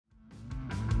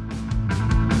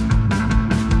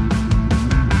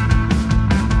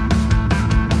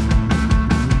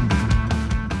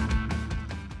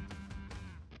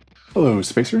Hello,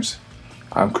 Spacers.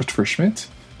 I'm Christopher Schmidt,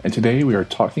 and today we are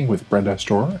talking with Brenda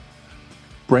Storer.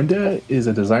 Brenda is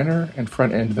a designer and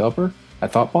front-end developer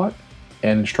at Thoughtbot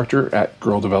and instructor at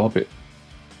Girl Develop It.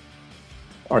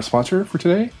 Our sponsor for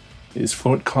today is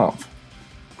FluentConf.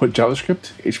 Put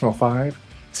JavaScript, HTML5,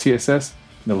 CSS,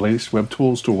 and the latest web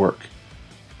tools to work.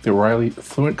 The O'Reilly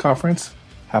Fluent Conference,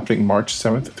 happening March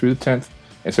 7th through the 10th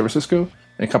in San Francisco,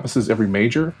 encompasses every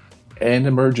major and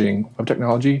emerging web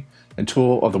technology and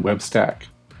tool of the web stack.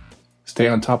 Stay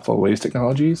on top of the latest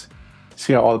technologies,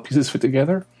 see how all the pieces fit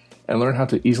together, and learn how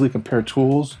to easily compare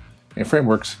tools and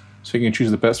frameworks so you can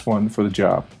choose the best one for the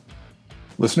job.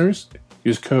 Listeners,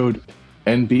 use code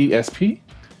NBSP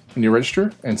when you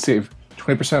register and save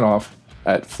 20% off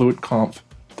at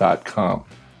fluentconf.com.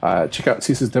 Check out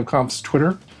CSS DevConf's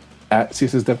Twitter at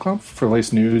CSS DevConf for the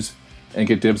latest news and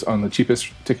get dibs on the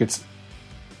cheapest tickets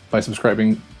by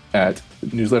subscribing at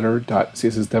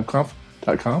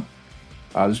newsletter.cssdevconf.com.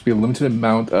 There's going to be a limited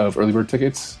amount of early bird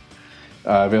tickets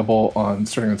available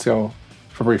starting on sale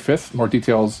February 5th. More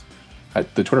details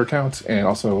at the Twitter account and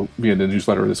also via the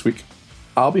newsletter this week.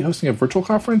 I'll be hosting a virtual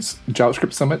conference,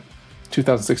 JavaScript Summit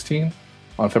 2016,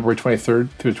 on February 23rd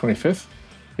through the 25th.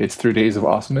 It's 3 days of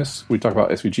awesomeness. We talk about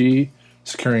SVG,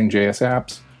 securing JS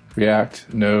apps,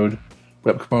 React, Node,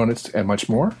 web components, and much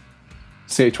more.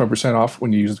 Save 20% off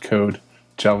when you use the code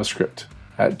JavaScript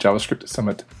at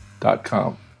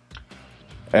javascriptsummit.com.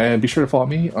 And be sure to follow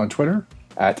me on Twitter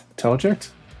at Teleject,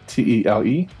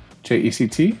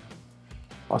 Teleject.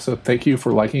 Also, thank you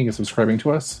for liking and subscribing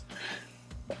to us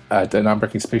at the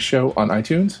Non-Breaking Space Show on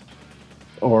iTunes.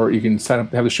 Or you can sign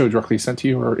up, have the show directly sent to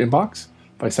your inbox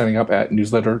by signing up at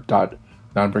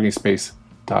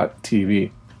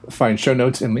newsletter.nonbreakingspace.tv. Find show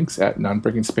notes and links at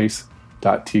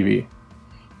nonbreakingspace.tv.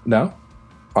 Now,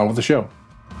 on with the show.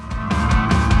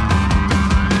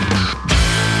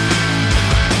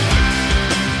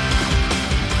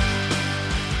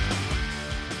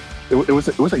 It was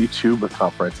a YouTube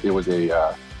conference. It was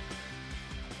a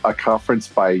conference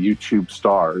by YouTube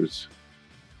stars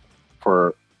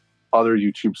for other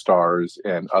YouTube stars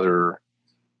and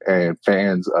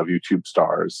fans of YouTube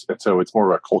stars, and so it's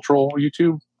more of a cultural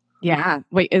YouTube. Yeah.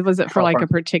 Wait, was it for like a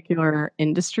particular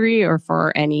industry or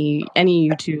for any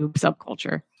YouTube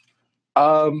subculture?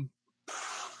 Probably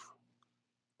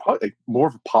like more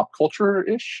of a pop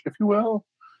culture-ish, if you will.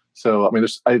 So I mean,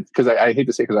 I hate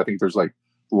to say, because I think there's like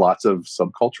lots of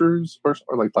subcultures or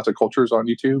like lots of cultures on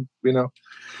YouTube,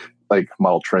 like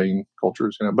model train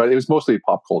cultures, but it was mostly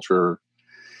pop culture.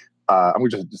 I'm going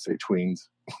to just say tweens.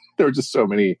 There were just so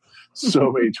many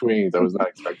tweens. I was not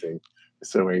expecting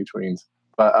so many tweens.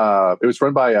 But it was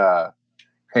run by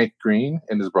Hank Green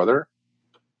and his brother.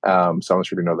 So I'm not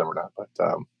sure if you know them or not.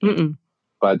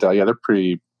 But yeah, they're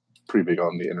pretty big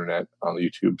on the internet, on the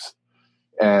YouTubes.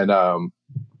 And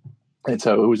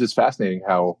so it was just fascinating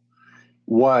how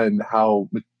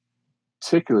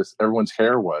meticulous everyone's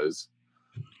hair was.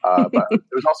 But it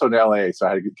was also in LA, so I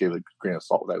had to give a grain of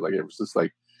salt with that. Like, it was just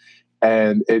like,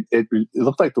 and it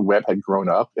looked like the web had grown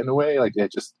up in a way. Like,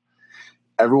 it just,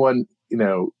 everyone,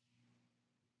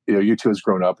 YouTube has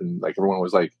grown up, and like everyone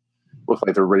was like, looked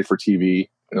like they're ready for TV,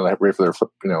 like ready for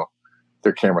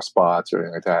their camera spots or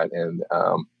anything like that.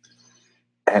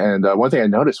 And one thing I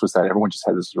noticed was that everyone just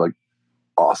had this like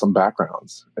awesome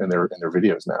backgrounds in their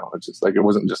videos now. It's just like, it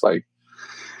wasn't just like,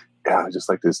 just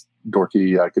like this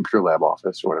dorky computer lab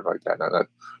office or whatever like that.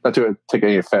 Not to take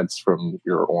any offense from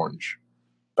your orange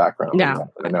background.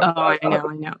 No. I know.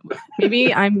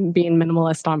 Maybe I'm being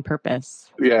minimalist on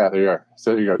purpose. Yeah, there you are.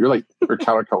 So you go. You're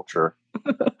counterculture.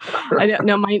 I don't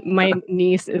know. My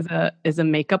niece is a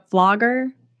makeup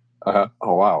vlogger. Oh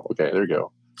wow. Okay, there you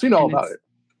go. So you know all about it.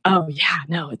 Oh yeah,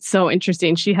 no, it's so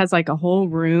interesting. She has like a whole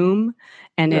room,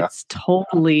 and it's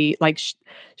totally like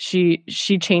she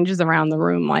changes around the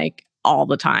room like all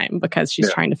the time because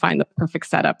she's trying to find the perfect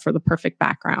setup for the perfect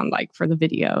background, like for the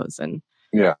videos and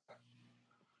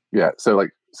So like,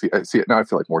 see now I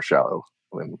feel like more shallow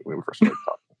when we first started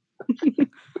talking.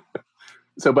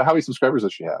 So, but how many subscribers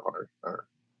does she have on her?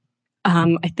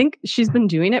 I think she's been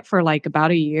doing it for like about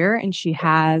a year, and she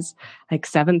has like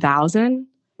 7,000.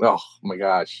 Oh my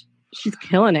gosh. She's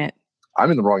killing it.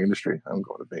 I'm in the wrong industry. I'm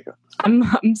going to makeup.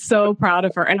 I'm so proud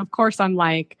of her. And of course I'm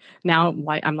like, you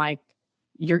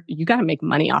got to make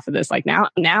money off of this. Like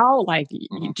now, like,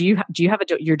 do you have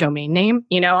your domain name?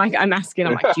 I'm asking,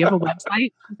 I'm like, do you have a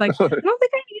website? Like, I don't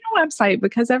think I need a website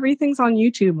because everything's on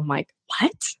YouTube. I'm like,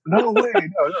 what? No way.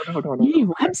 No. You need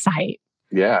a website.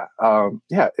 Yeah. And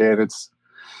it's,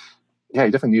 you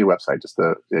definitely need a website just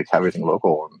to have everything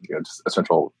local and, just a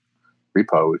central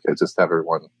repo. We could just have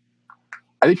everyone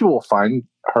I think people will find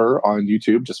her on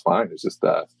YouTube just fine. It's just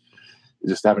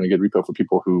having a good repo for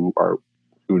people who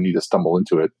need to stumble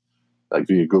into it, like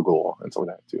via Google and stuff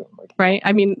like that too. Like, right.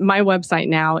 I mean, my website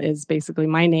now is basically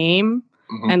my name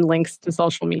and links to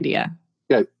social media.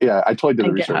 Yeah. I totally did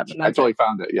the research. I totally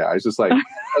found it. Yeah, I was just like,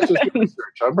 let's just do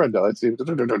research. I'm Brenda. Let's see.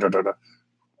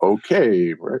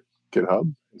 Okay, right.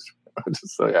 GitHub.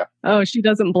 So yeah. Oh, she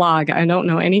doesn't blog. I don't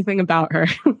know anything about her.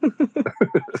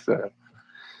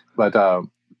 But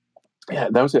yeah,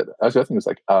 that was it. That was the other thing. It was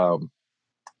like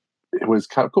it was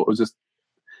kind of cool. It was just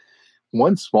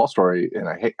one small story, and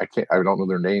I don't know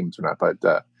their names or not,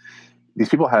 but these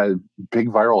people had big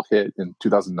viral hit in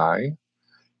 2009,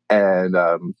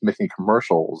 and making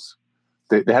commercials.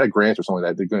 They had a grant or something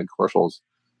like that. They're doing commercials,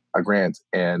 a grant,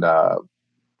 and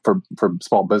for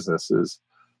small businesses.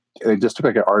 They just took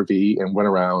like an RV and went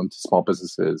around to small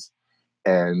businesses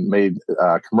and made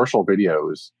commercial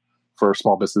videos for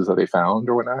small businesses that they found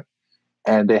or whatnot.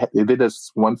 And they did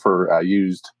this one for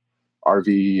used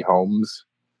RV homes,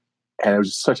 and it was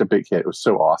just such a big hit. It was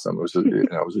so awesome. It was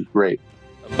it was great.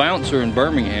 A bouncer in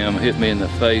Birmingham hit me in the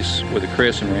face with a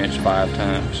crescent wrench 5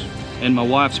 times, and my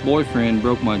wife's boyfriend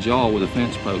broke my jaw with a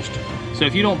fence post. So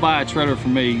if you don't buy a trailer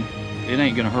from me, it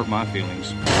ain't gonna hurt my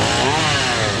feelings.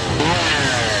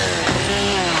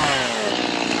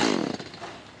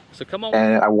 So come on.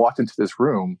 And I walked into this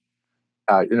room,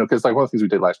 because like one of the things we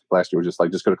did last year was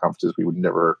just go to conferences we would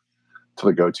never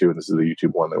totally go to, and this is the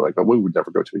YouTube one. They're like, oh, we would never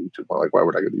go to a YouTube one. Like, why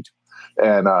would I go to YouTube?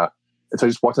 And so I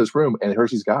just walked to this room, and here's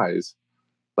these guys,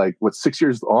 like, 6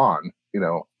 years on,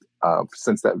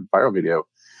 since that viral video,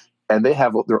 and they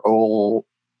have their whole,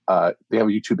 they have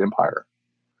a YouTube empire.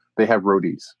 They have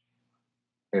roadies.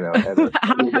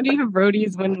 How do you have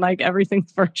roadies when like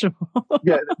everything's virtual?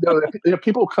 Yeah,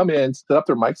 people come in, set up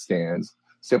their mic stands,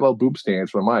 set up little boob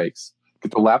stands for the mics,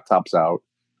 get their laptops out,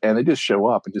 and they just show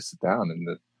up and just sit down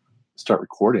and start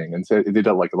recording. And so they did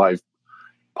like a live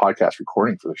podcast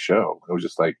recording for the show. It was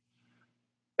just like,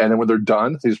 and then when they're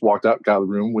done, they just walked out, got out of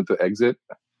the room with the exit.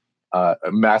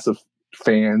 Massive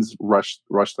fans rushed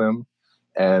them,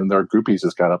 and their groupies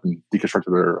just got up and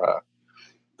deconstructed their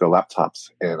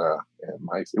laptops and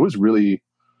mics.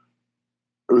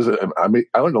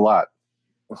 I learned a lot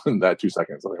in that 2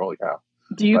 seconds. I'm like, holy cow.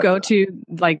 Do you go to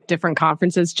like different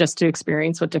conferences just to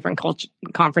experience what different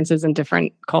conferences and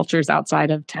different cultures outside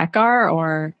of tech are,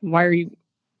 or why are you?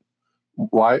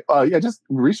 Why? Yeah, just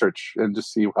research and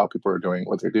just see how people are doing,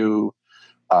 what they do.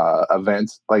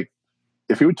 Events. Like,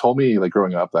 if you had told me like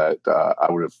growing up that I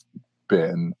would have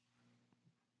been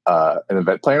an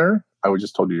event planner, I would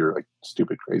just told you you're like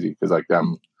stupid crazy, because like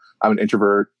I'm an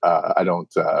introvert. I don't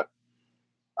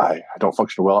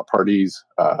function well at parties.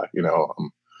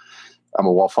 I'm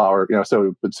a wallflower.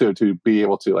 So to be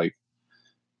able to, like,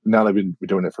 now that I've been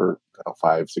doing it for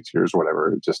 5-6 years or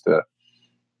whatever, just to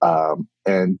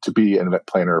and to be an event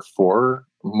planner for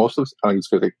mostly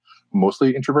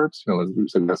introverts,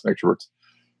 that's extroverts,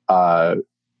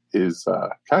 is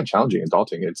kind of challenging and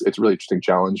daunting. It's a really interesting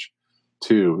challenge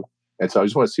too. And so I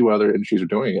just want to see what other industries are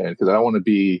doing, and because I don't want to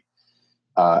be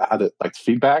have the like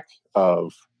feedback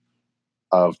of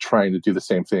trying to do the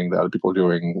same thing that other people are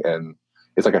doing, and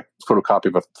it's like a photocopy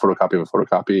of a photocopy of a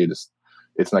photocopy.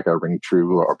 It's not going to ring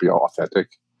true or be all authentic.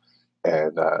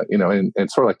 And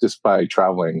and sort of like just by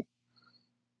traveling,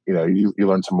 you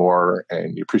learn some more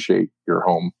and you appreciate your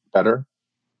home better.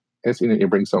 And you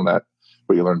bring some of that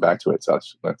what you learn back to it. So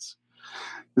is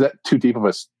that too deep of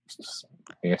a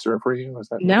answer for you?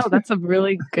 No, that's a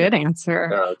really good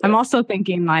answer. Okay. I'm also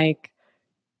thinking like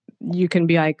you can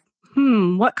be like,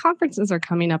 what conferences are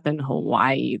coming up in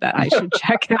Hawaii that I should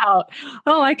check out?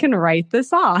 Oh, I can write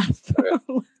this off.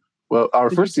 Well, our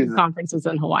first conference was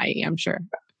in Hawaii, I'm sure.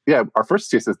 Yeah, our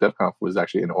first CSS DevConf was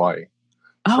actually in Hawaii.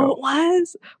 Oh, it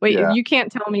was? Wait, yeah. You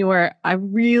can't tell me where. I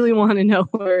really want to know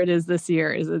where it is this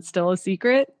year. Is it still a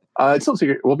secret? It's still a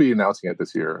secret. We'll be announcing it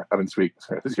this year.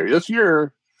 This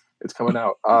year, it's coming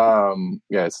out.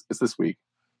 Yeah, it's this week.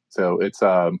 So it's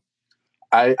I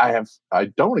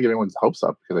don't want to get anyone's hopes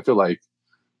up, because I feel like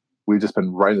we've just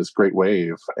been riding this great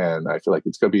wave, and I feel like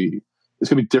it's gonna be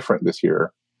different this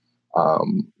year.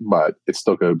 But it's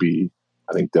still gonna be,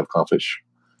 I think, DevConfish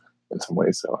in some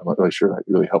ways. So I'm not really sure that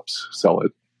really helps sell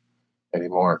it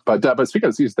anymore. But speaking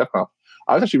of CSS DevConf,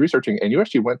 I was actually researching, and you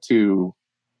actually went to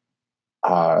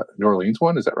New Orleans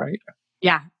one, is that right?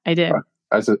 Yeah, I did.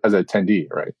 As an attendee,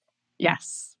 right?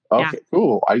 Yes. Okay, yeah.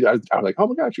 Cool. I was like, oh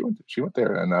my God, she went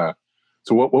there. And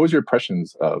so what was your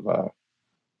impressions of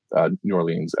New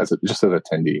Orleans just as an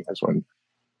attendee? As one?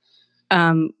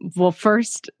 Well,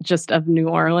 first, just of New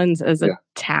Orleans as a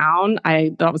town,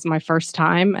 that was my first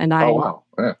time, and I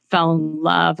fell in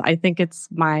love. I think it's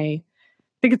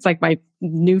like my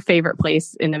new favorite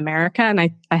place in America, and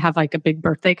I have like a big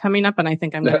birthday coming up, and I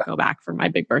think I'm going to go back for my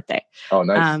big birthday. Oh,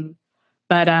 nice.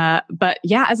 But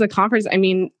yeah, as a conference, I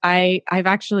mean, I've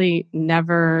actually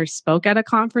never spoke at a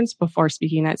conference before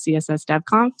speaking at CSS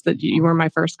DevConf. That you were my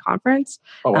first conference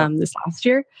this last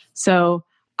year. So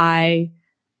I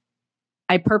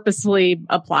purposely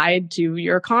applied to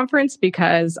your conference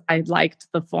because I liked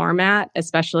the format,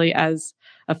 especially as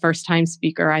a first-time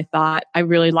speaker. I thought I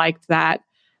really liked that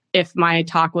if my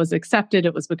talk was accepted,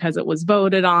 it was because it was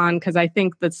voted on. Because I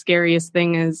think the scariest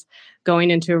thing is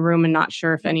going into a room and not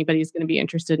sure if anybody's going to be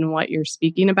interested in what you're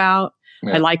speaking about.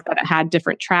 Yeah. I like that it had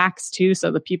different tracks too.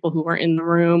 So the people who were in the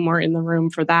room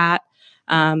for that.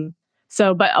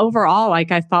 But overall,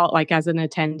 like I felt like as an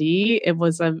attendee, it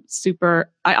was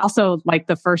I also like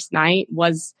the first night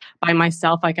was by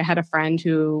myself. Like I had a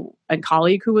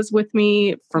colleague who was with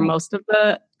me for most of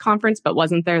the conference, but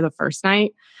wasn't there the first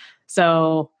night.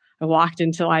 So I walked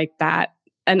into like that,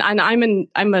 and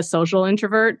I'm a social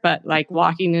introvert, but like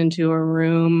walking into a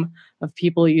room of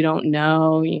people you don't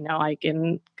know, like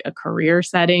in a career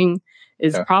setting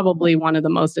is probably one of the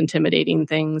most intimidating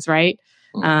things, right?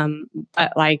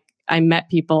 But like I met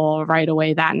people right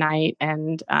away that night,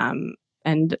 and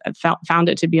found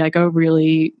it to be like a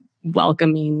really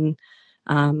welcoming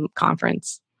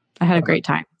conference. I had a great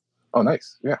time. Oh,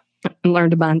 nice! Yeah, and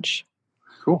learned a bunch.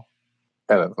 Cool.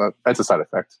 Yeah, that's a side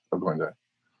effect of going to.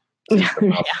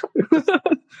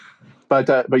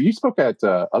 But you spoke at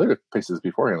other places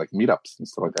beforehand, like meetups and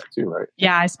stuff like that too, right?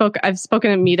 Yeah, I've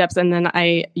spoken at meetups, and then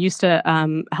I used to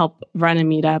help run a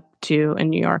meetup too in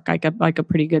New York, like a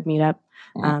pretty good meetup,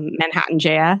 Manhattan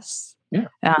JS. Yeah.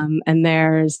 And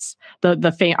there's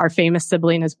our famous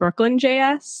sibling is Brooklyn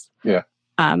JS. Yeah.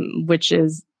 Which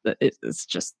it's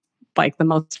just like the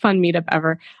most fun meetup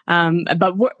ever.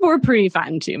 But we're pretty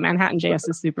fun too. Manhattan JS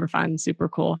is super fun, super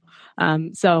cool.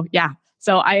 So yeah.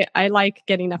 So I like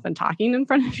getting up and talking in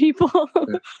front of people.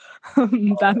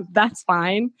 That's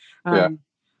fine.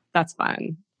 That's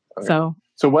fun. Okay.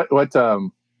 So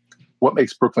what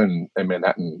makes Brooklyn and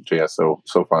Manhattan JS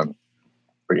so fun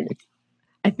or unique?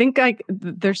 I think like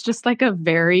there's just like a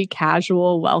very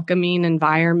casual, welcoming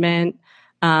environment.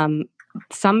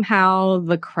 Somehow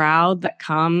the crowd that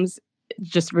comes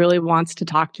just really wants to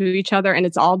talk to each other, and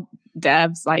it's all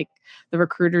devs. Like the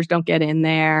recruiters don't get in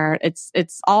there. I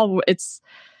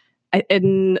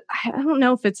don't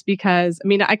know if it's because, I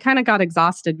mean, I kind of got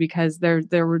exhausted because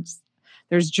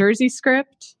there's Jersey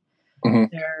Script.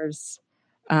 There's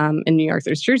in New York,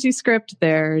 there's Jersey Script,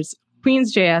 there's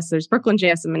Queens JS, there's Brooklyn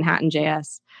JS, and Manhattan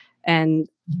JS. And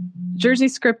Jersey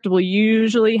Script will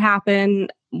usually happen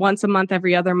once a month,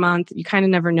 every other month. You kind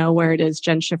of never know where it is.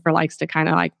 Jen Schiffer likes to kind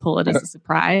of like pull it as a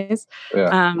surprise.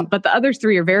 But the other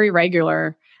three are very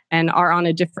regular and are on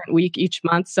a different week each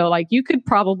month. So like you could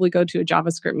probably go to a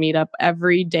JavaScript meetup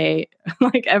every day,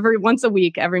 like once a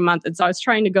week, every month. And so I was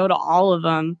trying to go to all of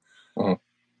them.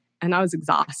 And I was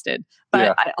exhausted.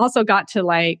 But I also got to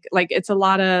like it's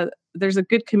there's a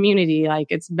good community.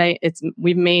 Like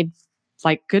we've made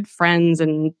like good friends,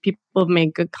 and people have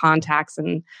made good contacts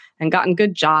and gotten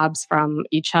good jobs from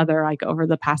each other like over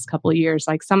the past couple of years.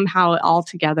 Like somehow all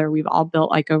together, we've all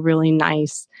built like a really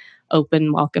nice,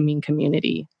 open, welcoming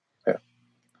community. Yeah.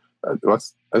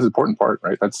 That's an important part,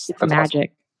 right? That's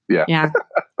magic. Awesome. Yeah.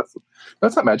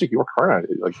 That's not magic. You work hard at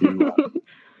it. Like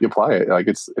you apply it. Like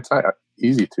it's not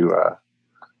easy to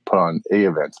put on a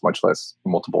event, much less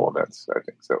multiple events, I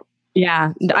think. So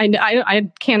yeah, I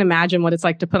can't imagine what it's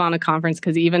like to put on a conference,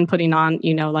 because even putting on,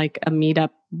 like a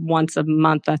meetup once a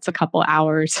month, that's a couple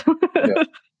hours.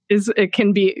 It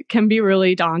can be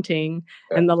really daunting,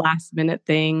 and the last minute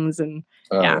things, and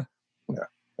definitely.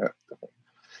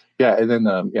 And then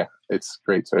it's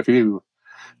great. So if you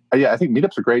I think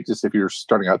meetups are great just if you're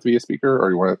starting out to be a speaker or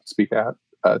you want to speak at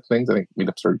things. I think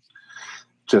meetups are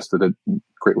just a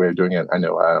great way of doing it. I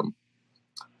know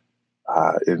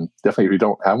and definitely if you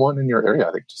don't have one in your area,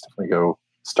 I think just definitely go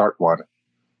start one.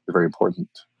 It's very important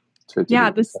to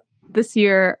do. This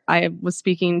year I was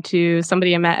speaking to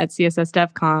somebody I met at CSS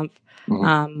DevConf,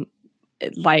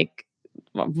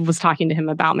 was talking to him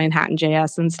about Manhattan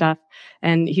JS and stuff.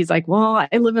 And he's like, well,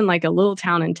 I live in like a little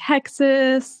town in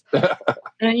Texas. And,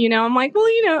 I'm like, well,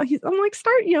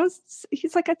 start,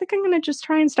 he's like, I think I'm going to just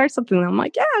try and start something. And I'm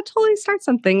like, yeah, totally start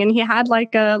something. And he had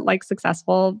like a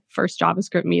successful first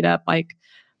JavaScript meetup, like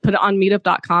put it on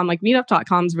meetup.com. Like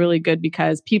meetup.com is really good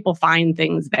because people find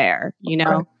things there,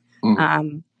 Right.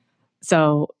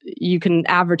 So you can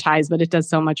advertise, but it does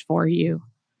so much for you.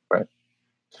 Right.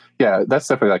 Yeah, that's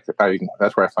definitely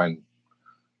that's where I find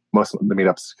most of the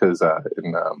meetups, because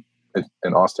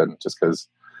in Austin, just because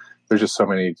there's just so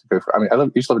many to go for. I mean, I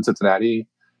used to live in Cincinnati,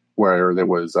 where there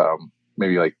was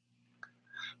maybe like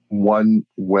one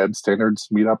web standards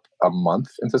meetup a month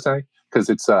in Cincinnati, because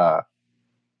it's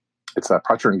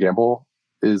Procter and Gamble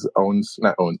owns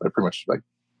but pretty much like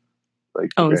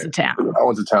owns the town.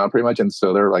 Owns the town pretty much, and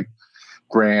so they're like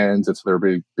brands, and so they're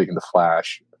big into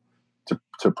Flash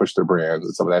to push their brands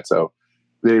and stuff like that. So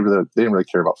they didn't really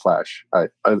care about Flash,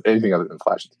 anything other than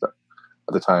Flash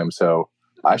at the time. So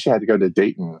I actually had to go to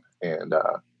Dayton and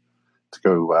to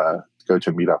go to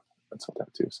a meetup and stuff like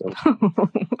that too.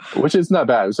 So which is not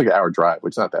bad. It was like an hour drive,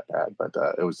 which is not that bad, but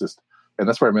it was just, and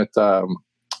that's where I met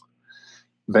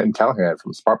Ben Callahan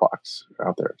from Sparkbox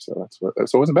out there. So so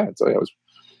it wasn't bad. So yeah, it was,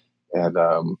 and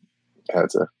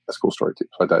it's a cool story too.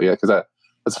 But yeah, because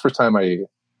that's the first time I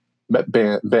met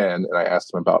Ben, and I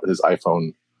asked him about his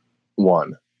iPhone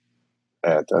 1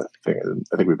 at the thing. And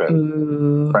I think we've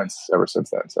been friends ever since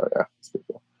then. So yeah, it's pretty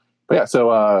cool. But yeah,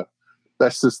 so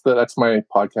that's my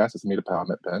podcast. It's Meet Up How I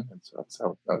Met Ben. And so that's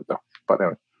how. But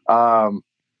anyway,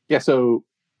 yeah. So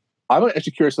I'm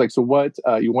actually curious. Like, so what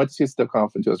you went to CSS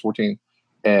DevConf in 2014,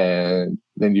 and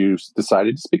then you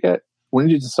decided to speak at. When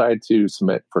did you decide to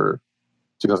submit for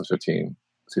 2015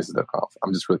 CSS DevConf?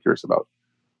 I'm just really curious about.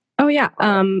 Oh yeah.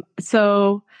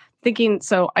 So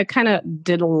I kind of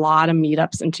did a lot of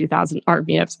meetups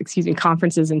in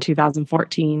conferences in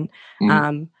 2014.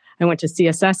 Mm-hmm. I went to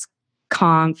CSS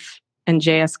Conf and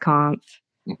JS Conf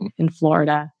in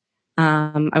Florida.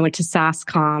 I went to SAS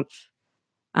Conf,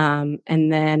 and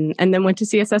then went to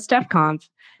CSS Dev Conf.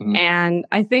 Mm-hmm. And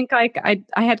I think I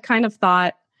had kind of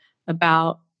thought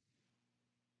about,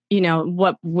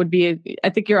 what would be, I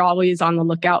think you're always on the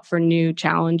lookout for new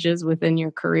challenges within your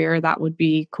career. That would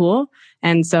be cool.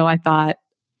 And so I thought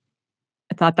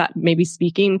that maybe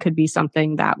speaking could be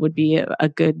something that would be a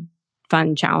good,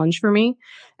 fun challenge for me.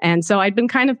 And so I'd been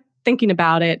kind of thinking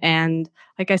about it. And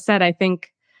like I said, I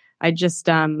think I just,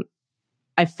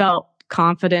 I felt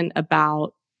confident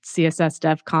about CSS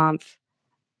Dev Conf.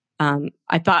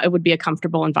 I thought it would be a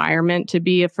comfortable environment to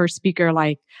be a first speaker.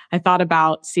 Like, I thought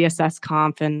about CSS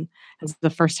Conf, and as the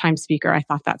first time speaker, I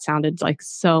thought that sounded like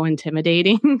so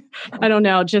intimidating. I don't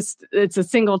know, just it's a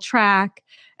single track,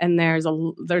 and there's a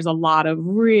lot of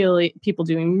really people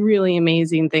doing really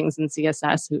amazing things in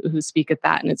CSS who speak at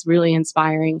that, and it's really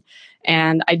inspiring.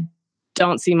 And I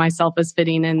don't see myself as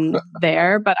fitting in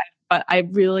there, but I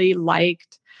really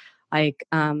liked I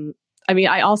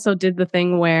also did the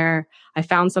thing where I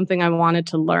found something I wanted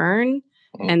to learn,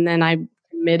 and then I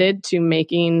committed to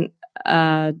making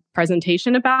a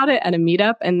presentation about it at a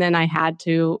meetup, and then I had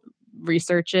to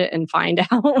research it and find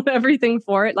out everything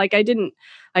for it. Like, I didn't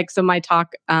so my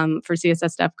talk for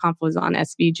CSS Dev Conf was on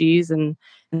SVGs and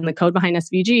the code behind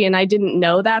SVG, and I didn't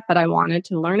know that, but I wanted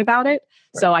to learn about it.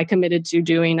 Right. So I committed to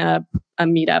doing a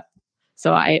meetup.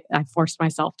 So I forced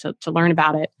myself to learn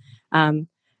about it.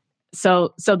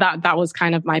 So that was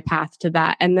kind of my path to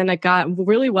that. And then it got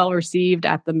really well received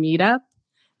at the meetup.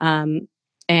 And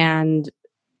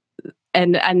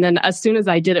then as soon as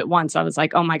I did it once, I was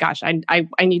like, oh my gosh, I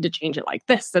need to change it like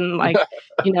this. And like,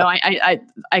 I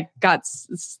got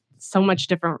so much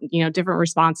different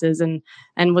responses and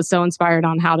was so inspired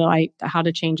on how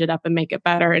to change it up and make it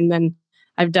better. And then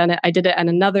I did it at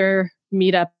another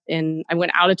meetup I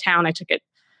went out of town. I took it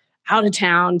out of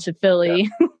town to Philly.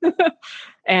 Yeah.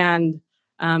 And,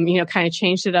 kind of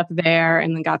changed it up there,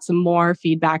 and then got some more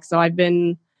feedback. So I've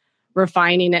been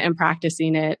refining it and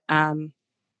practicing it.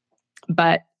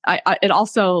 But I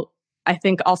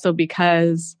think also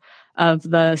because of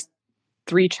the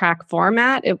 3-track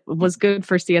format, it was good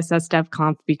for CSS Dev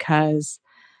Conf because,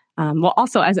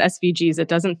 also as SVGs, it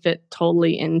doesn't fit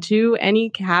totally into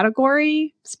any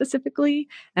category specifically.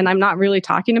 And I'm not really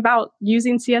talking about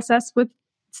using CSS with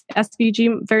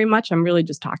SVG very much. I'm really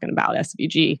just talking about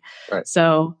SVG. Right.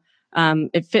 So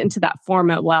it fit into that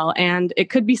format well. And it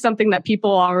could be something that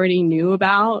people already knew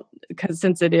about, because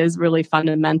since it is really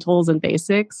fundamentals and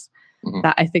basics,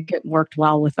 that I think it worked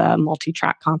well with a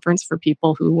multi-track conference for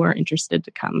people who were interested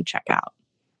to come check out.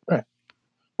 Right.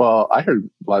 Well, I heard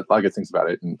a lot of good things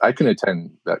about it, and I couldn't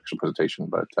attend the actual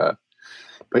presentation, but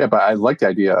I like the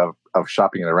idea of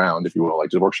shopping it around, if you will, like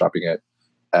just workshopping it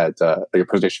at your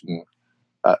presentation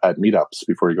at meetups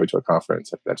before you go to a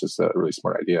conference. That's just a really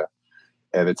smart idea.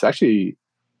 And it's actually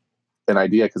an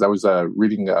idea because I was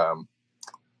reading,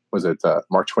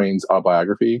 Mark Twain's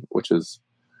autobiography, which is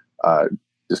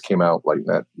just came out like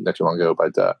not too long ago.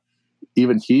 But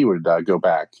even he would go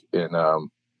back and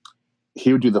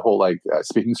he would do the whole like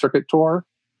speaking circuit tour,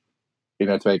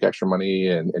 to make extra money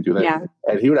and do that. Yeah.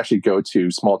 And he would actually go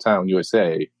to small town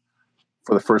USA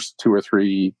for the first 2 or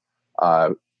 3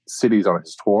 cities on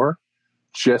his tour,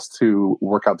 just to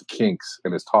work out the kinks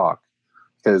in his talk.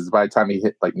 Because by the time he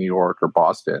hit like New York or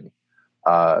Boston,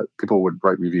 people would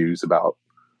write reviews about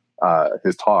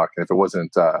his talk, and if it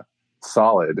wasn't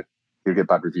solid, he'd get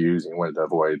bad reviews, and he wanted to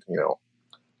avoid,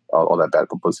 all that bad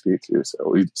publicity too.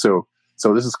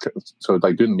 So this is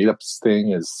like doing the meetups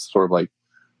thing is sort of like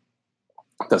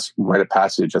this rite of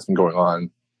passage that's been going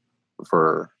on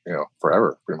for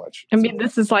forever, pretty much. I mean,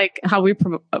 this is like how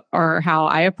how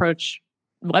I approach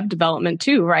web development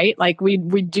too, right? Like we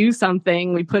do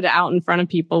something, we put it out in front of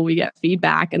people, we get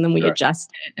feedback, and then we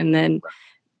adjust it, and then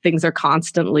things are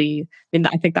constantly. I mean,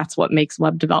 I think that's what makes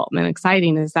web development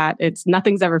exciting, is that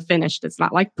nothing's ever finished. It's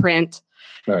not like print.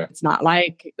 Right. It's not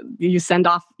like you send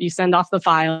off the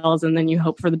files and then you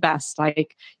hope for the best.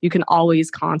 Like you can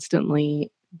always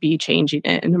constantly be changing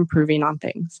it and improving on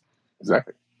things.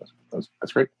 Exactly.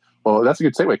 That's great. Well, that's a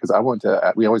good segue, because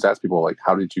we always ask people, like,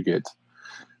 how did you get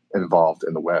involved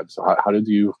in the web? So how did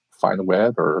you find the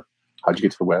web, or how did you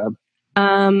get to the web?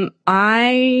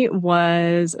 I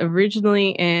was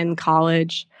originally in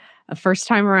college. First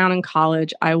time around in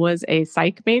college, I was a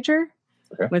psych major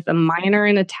with a minor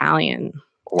in Italian.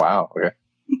 Wow. Okay.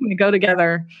 They go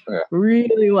together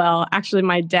really well. Actually,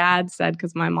 my dad said,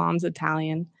 because my mom's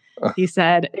Italian, he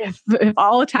said, if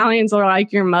all Italians are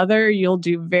like your mother, you'll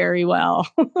do very well.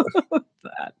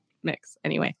 That mix.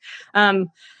 Anyway.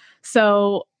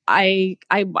 So I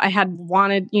had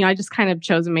wanted, I just kind of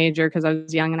chose a major because I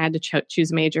was young and I had to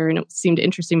choose a major, and it seemed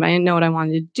interesting, but I didn't know what I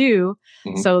wanted to do.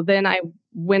 Mm-hmm. So then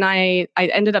when I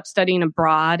ended up studying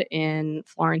abroad in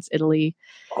Florence, Italy.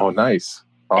 Oh, nice.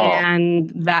 Oh.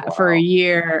 And that for a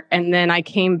year. And then I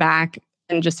came back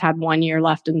and just had 1 year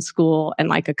left in school and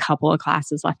like a couple of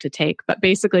classes left to take. But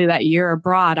basically that year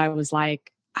abroad, I was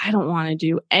like, I don't want to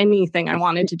do anything I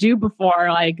wanted to do before.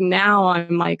 Like now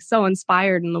I'm like so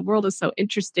inspired and the world is so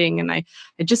interesting. And I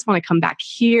just want to come back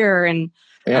here. And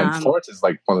Florence is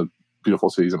like one of the beautiful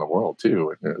cities in the world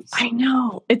too. I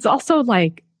know. It's also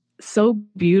like so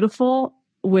beautiful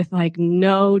with like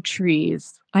no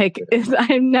trees. Like I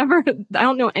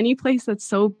don't know any place that's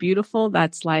so beautiful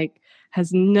that's like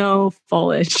has no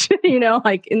foliage,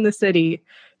 like in the city.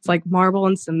 It's like marble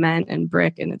and cement and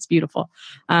brick, and it's beautiful.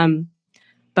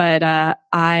 But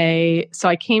I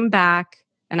came back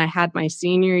and I had my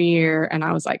senior year and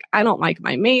I was like, I don't like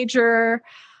my major.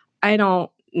 I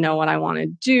don't know what I want to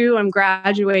do. I'm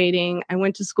graduating. I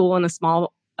went to school in a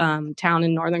small town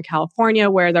in Northern California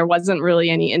where there wasn't really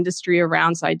any industry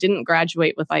around. So I didn't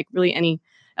graduate with like really any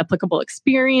applicable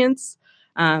experience.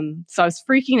 So I was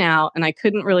freaking out and I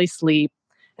couldn't really sleep.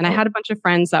 And I had a bunch of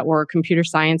friends that were computer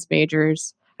science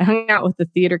majors. I hung out with the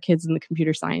theater kids and the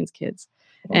computer science kids.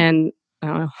 And I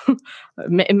don't know,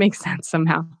 it makes sense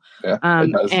somehow. Yeah,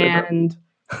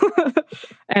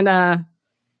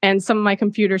 and some of my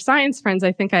computer science friends,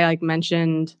 I think I like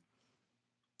mentioned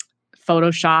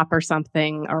Photoshop or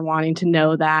something, or wanting to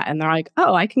know that. And they're like,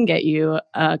 oh, I can get you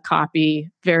a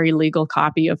very legal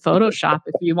copy of Photoshop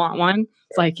if you want one.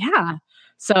 It's like, yeah.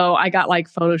 So I got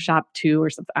like Photoshop 2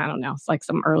 or something. I don't know. It's like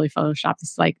some early Photoshop.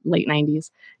 It's like late 90s.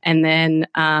 And then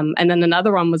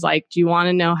another one was like, do you want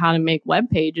to know how to make web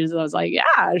pages? I was like,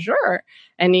 yeah, sure.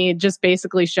 And he just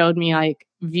basically showed me like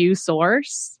view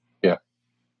source. Yeah.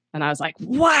 And I was like,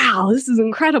 wow, this is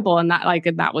incredible. And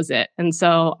that was it. And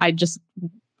so I just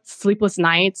sleepless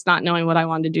nights, not knowing what I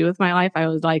wanted to do with my life. I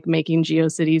was like making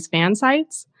GeoCities fan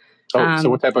sites. Oh,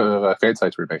 so what type of fan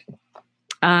sites were you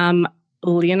making?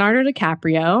 Leonardo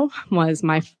DiCaprio was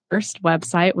my first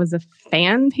website, was a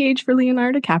fan page for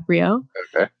Leonardo DiCaprio.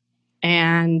 Okay.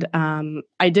 And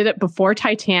I did it before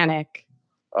Titanic.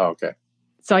 Oh, okay.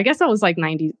 So I guess that was like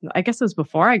 90. I guess it was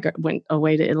before I went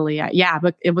away to Italy.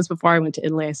 But it was before I went to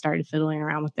Italy. I started fiddling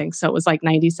around with things. So it was like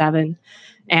 97.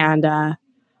 And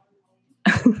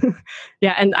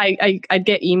yeah, and I'd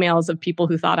get emails of people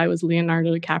who thought I was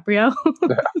Leonardo DiCaprio.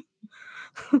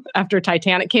 After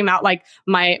Titanic came out, like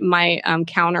my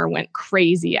counter went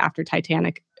crazy after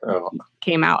Titanic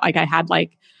came out. Like I had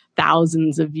like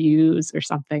thousands of views or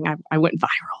something. I went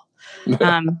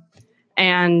viral.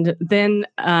 And then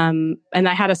and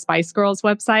I had a Spice Girls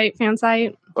website, fan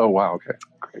site. Oh wow, okay,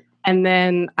 great. And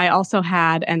then I also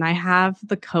had, and I have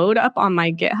the code up on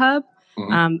my GitHub.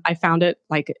 Mm-hmm. I found it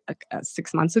like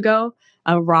 6 months ago.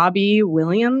 A Robbie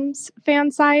Williams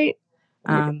fan site,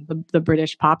 the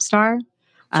British pop star.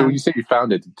 So when you say you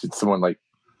found it, did someone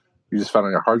you just found it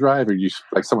on your hard drive, or you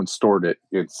someone stored it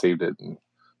and saved it?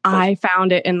 I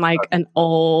found it in like an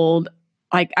old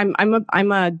like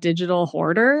I'm a digital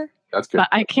hoarder. That's good. But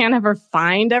I can't ever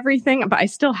find everything. But I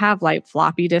still have like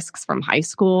floppy disks from high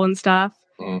school and stuff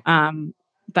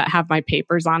that have my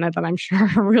papers on it that I'm sure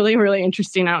are really, really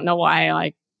interesting. I don't know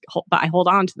why but I hold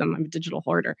on to them. I'm a digital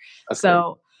hoarder. That's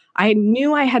so great. I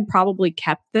knew I had probably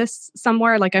kept this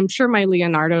somewhere. Like I'm sure my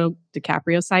Leonardo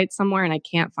DiCaprio site's somewhere and I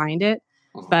can't find it.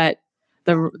 But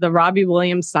the Robbie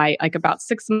Williams site, like about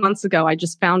 6 months ago, I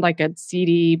just found like a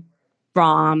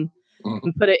CD-ROM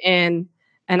and put it in.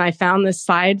 And I found this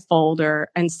side folder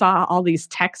and saw all these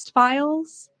text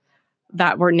files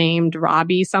that were named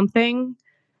Robbie something.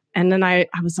 And then I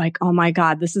was like, oh my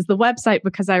God, this is the website,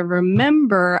 because I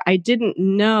remember I didn't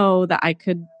know that I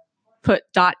could put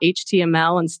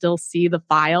 .html and still see the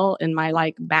file in my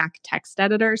like Mac text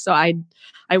editor. So I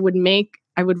would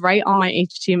write all my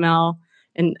HTML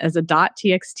as a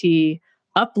 .txt,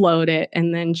 upload it,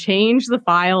 and then change the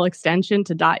file extension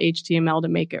to .html to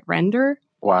make it render.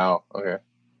 Wow. Okay.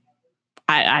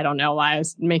 I don't know why I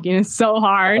was making it so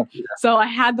hard. Yeah. So I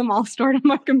had them all stored on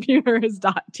my computer as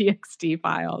 .txt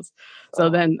files. So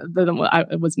then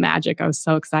it was magic. I was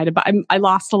so excited. But I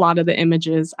lost a lot of the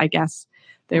images. I guess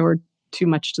they were too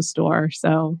much to store.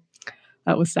 So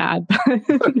that was sad.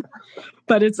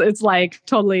 But it's like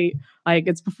totally like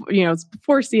it's before, it's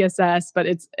before CSS. But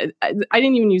I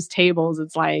didn't even use tables.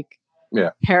 It's like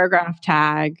paragraph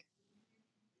tag,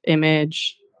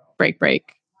 image, break,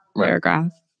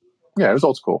 paragraph. Yeah, it was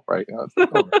old school, right?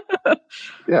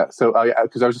 Yeah. So,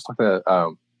 because I was just talking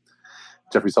to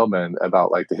Jeffrey Seldman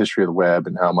about like the history of the web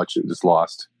and how much it just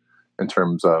lost in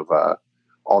terms of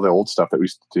all the old stuff that we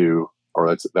used to do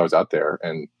or that was out there,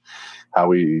 and how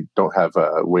we don't have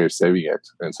a way of saving it.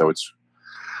 And so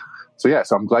so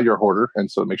I'm glad you're a hoarder, and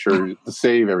so make sure to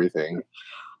save everything.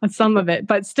 Some of it,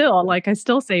 but still, like I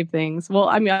still save things. Well,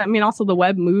 I mean, also the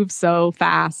web moves so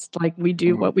fast. Like we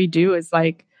do what we do is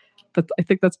like. But I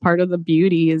think that's part of the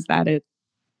beauty is that it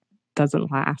doesn't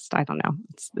last. I don't know.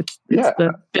 It's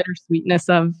the bittersweetness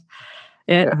of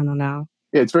it. Yeah. I don't know.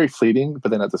 Yeah, it's very fleeting,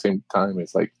 but then at the same time,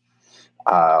 it's like,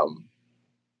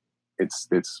 it's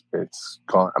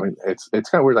gone. I mean, it's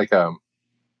kind of weird. Like,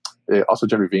 also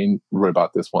Jerry Veen wrote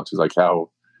about this once. He's like how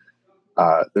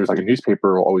there's like a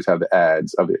newspaper will always have the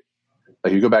ads of it.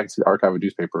 Like you go back to the archive of a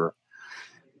newspaper,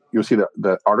 you'll see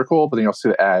the article, but then you'll see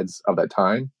the ads of that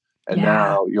time. And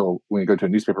now when you go to a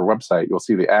newspaper website, you'll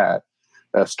see a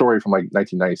story from like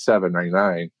 1997,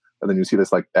 99, and then you see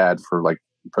this like ad for like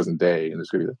present day, and there's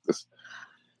going to be this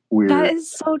weird. That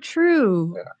is so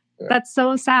true. Yeah. That's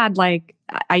so sad. Like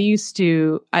I used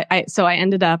to, so I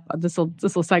ended up, this will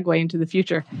segue into the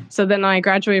future. So then I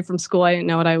graduated from school. I didn't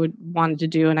know what I wanted to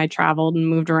do. And I traveled and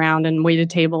moved around and waited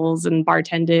tables and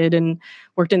bartended and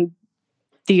worked in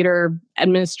theater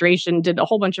administration, did a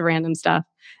whole bunch of random stuff.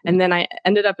 And then I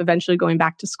ended up eventually going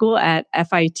back to school at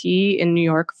FIT in New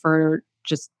York for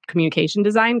just communication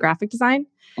design, graphic design.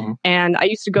 Mm-hmm. And I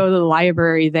used to go to the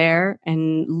library there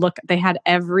and look, they had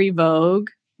every Vogue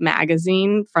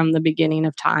magazine from the beginning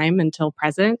of time until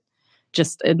present,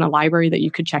 just in the library that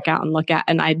you could check out and look at.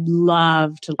 And I'd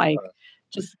love to like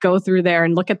just go through there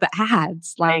and look at the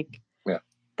ads. Like,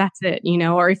 that's it,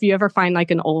 or if you ever find like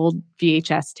an old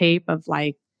VHS tape of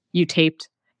like you taped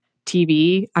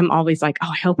TV, I'm always like,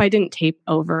 oh, I hope I didn't tape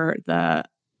over the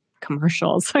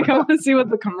commercials. Like I want to see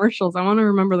what the commercials, I want to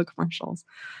remember the commercials.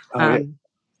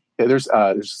 There's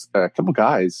a couple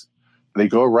guys, they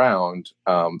go around,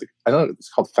 I know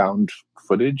it's called found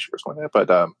footage or something like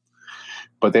that,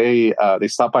 but they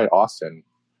stop by Austin,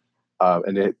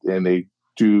 and they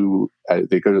go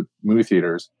to movie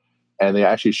theaters, and they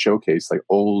actually showcase like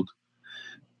old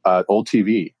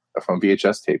TV from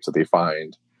VHS tapes that they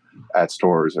find at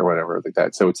stores or whatever like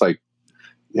that. So it's like,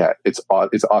 it's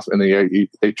awesome. And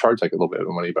they charge like a little bit of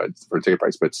money for a ticket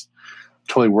price, but it's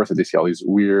totally worth it to see all these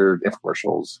weird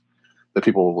infomercials that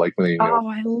people like when they. Oh,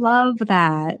 I love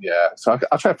that. Yeah, so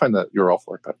I'll try to find the URL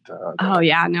for it. But I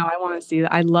want to see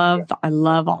that. I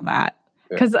love all that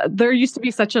because there used to be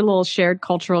such a little shared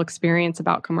cultural experience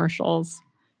about commercials.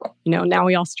 Now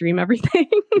we all stream everything.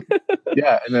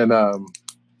 Yeah, and then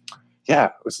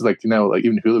this is like like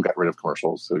even Hulu got rid of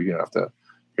commercials, so you don't have to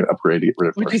upgrade to get rid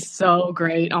of commercials. Which is so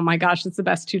great. Oh my gosh, it's the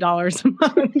best $2 a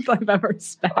month I've ever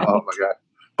spent. Oh my god!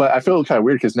 But I feel kind of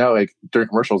weird because now, like during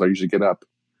commercials, I usually get up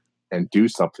and do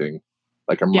something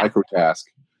like a micro task,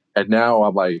 and now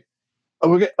I'm like,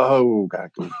 oh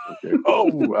god,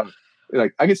 okay.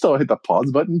 Like I can still hit the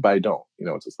pause button, but I don't.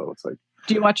 It's just it's like.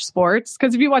 Do you watch sports?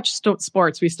 Because if you watch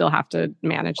sports, we still have to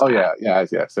manage. Oh that.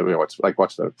 Yeah. So we watched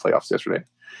the playoffs yesterday.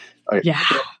 Okay. Yeah,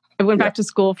 I went back to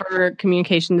school for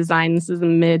communication design. This is the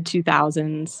mid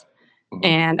 2000s, Mm-hmm.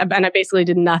 And I basically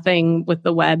did nothing with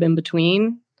the web in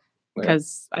between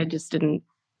because I just didn't.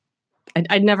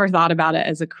 I'd never thought about it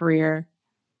as a career.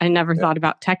 I never thought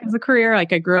about tech as a career.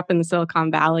 Like I grew up in the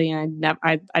Silicon Valley, and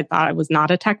I thought I was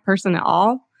not a tech person at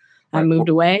all. I moved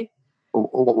away.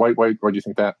 Why do you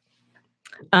think that?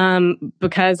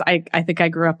 Because I think I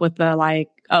grew up with the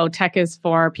tech is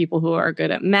for people who are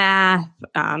good at math.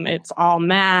 It's all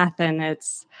math, and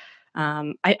it's.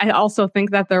 I also think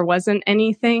that there wasn't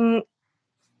anything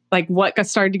like what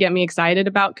started to get me excited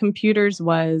about computers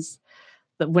was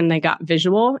when they got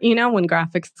visual.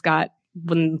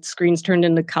 When screens turned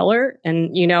into color,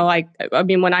 and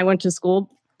when I went to school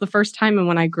the first time and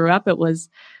when I grew up, it was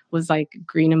like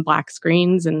green and black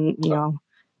screens, and it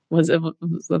was old.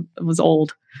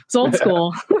 It's old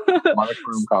school.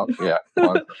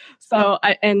 So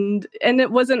and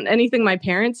it wasn't anything my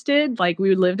parents did. Like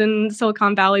we lived in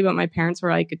Silicon Valley, but my parents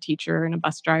were like a teacher and a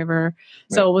bus driver,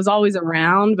 so it was always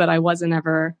around, but I wasn't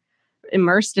ever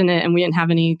immersed in it, and we didn't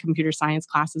have any computer science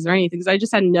classes or anything because I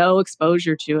just had no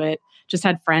exposure to it. Just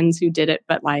had friends who did it,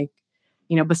 but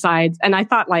besides, and I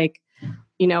thought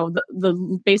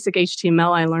the basic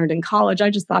HTML I learned in college, I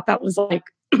just thought that was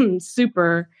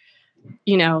super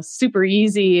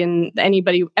easy, and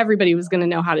everybody was going to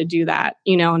know how to do that,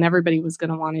 and everybody was going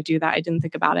to want to do that. I didn't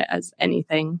think about it as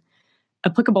anything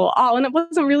applicable at all, and it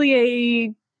wasn't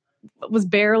really it was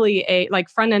barely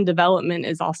front end development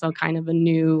is also kind of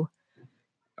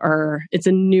it's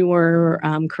a newer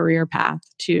career path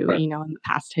too, in the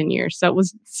past 10 years.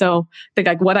 So I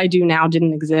think what I do now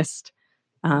didn't exist.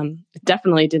 It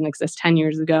definitely didn't exist 10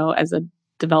 years ago as a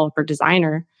developer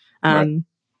designer.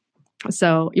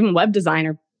 So even web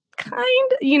designer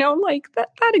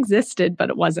that existed, but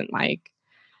it wasn't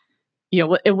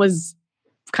it was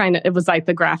like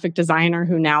the graphic designer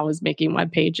who now is making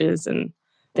web pages, and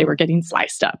they were getting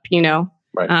sliced up,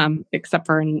 except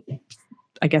for in,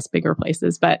 I guess, bigger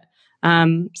places. But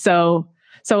so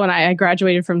when I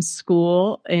graduated from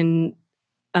school in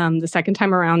the second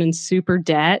time around in super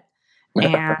debt,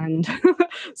 and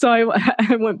so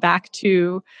I went back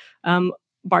to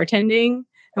bartending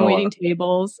and waiting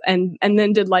tables, and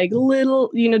then did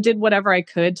did whatever I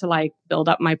could to build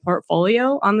up my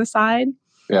portfolio on the side.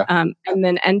 And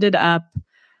then ended up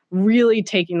really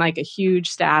taking a huge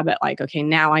stab at okay,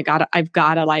 now I've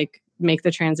got to make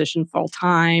the transition full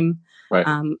time.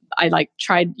 I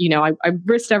tried, I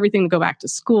risked everything to go back to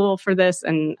school for this,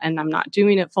 and I'm not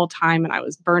doing it full time. And I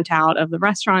was burnt out of the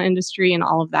restaurant industry and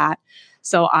all of that.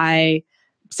 So I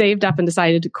saved up and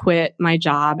decided to quit my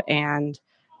job and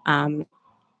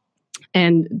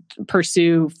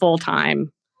pursue full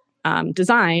time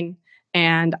design.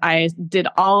 And I did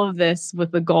all of this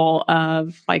with the goal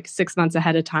of 6 months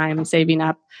ahead of time, saving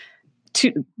up.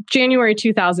 January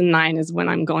 2009 is when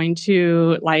I'm going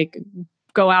to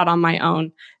go out on my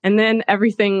own. And then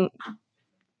everything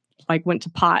went to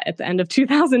pot at the end of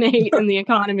 2008 in the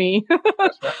economy.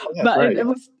 But it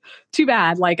was too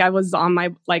bad. I was on my,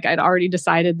 I'd already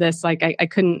decided this, I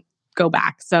couldn't go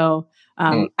back. So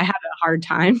I had a hard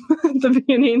time at the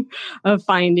beginning of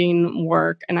finding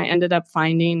work. And I ended up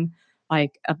finding a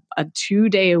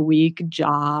 2-day-a-week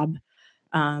job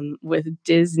with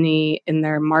Disney in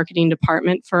their marketing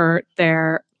department for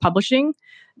their publishing.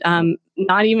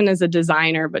 Not even as a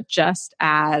designer, but just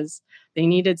as they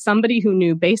needed somebody who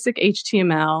knew basic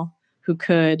HTML, who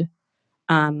could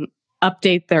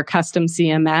update their custom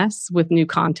CMS with new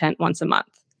content once a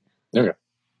month. There you go.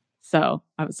 So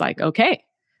I was like, okay,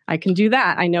 I can do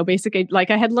that. I know basic,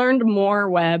 I had learned more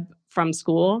web from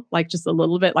school, just a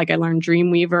little bit. I learned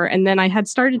Dreamweaver, and then I had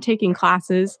started taking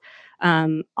classes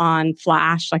on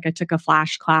Flash. I took a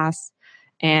Flash class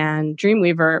and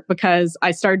Dreamweaver because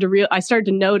I started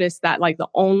to notice that the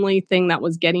only thing that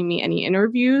was getting me any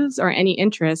interviews or any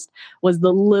interest was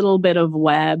the little bit of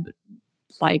web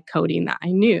coding that I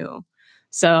knew.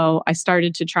 So I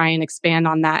started to try and expand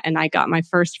on that, and I got my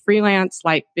first freelance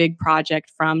big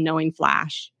project from knowing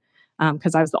Flash.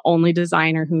 Because I was the only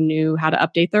designer who knew how to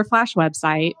update their Flash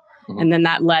website. Mm-hmm. And then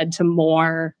that led to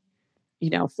more,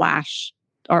 Flash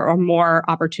or more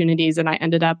opportunities. And I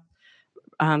ended up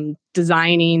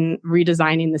redesigning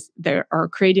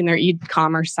creating their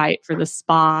e-commerce site for the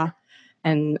spa.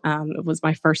 And it was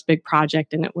my first big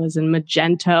project, and it was in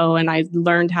Magento. And I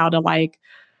learned how to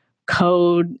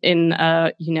code in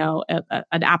an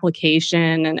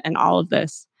application and all of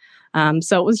this.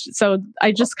 So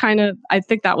I just I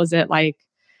think that was it. I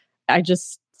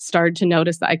just started to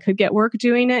notice that I could get work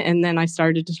doing it. And then I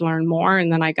started to learn more,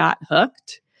 and then I got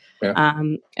hooked. Yeah.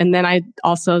 And then I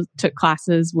also took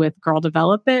classes with Girl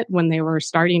Develop It when they were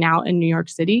starting out in New York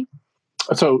City.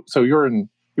 So you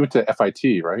went to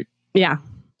FIT, right? Yeah.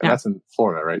 And that's in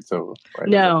Florida, right? So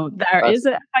no, there is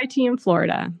a FIT in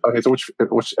Florida. Okay, so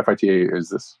which FITA is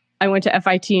this? I went to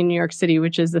FIT in New York City,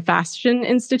 which is the Fashion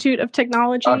Institute of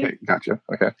Technology. Okay, gotcha.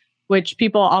 Okay. Which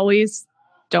people always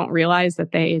don't realize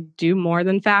that they do more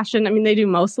than fashion. I mean, they do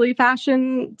mostly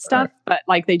fashion stuff, but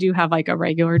like they do have like a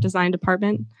regular design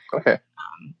department. Okay.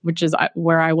 Which is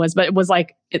where I was, but it was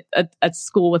like a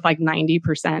school with like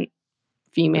 90%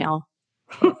 female.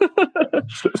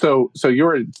 So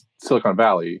you're in Silicon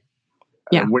Valley.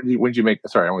 Yeah. When did you make?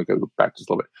 Sorry, I want to go back just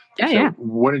a little bit. Yeah.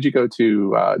 When did you go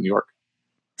to New York?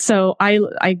 So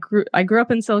I grew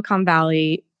up in Silicon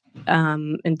Valley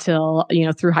until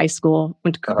through high school.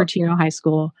 Went to Cupertino High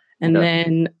School, and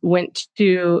then went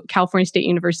to California State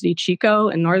University Chico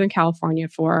in Northern California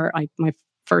for like my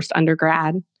first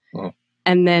undergrad.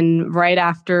 And then right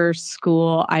after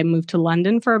school, I moved to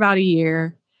London for about a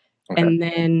year. And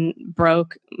then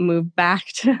moved back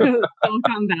to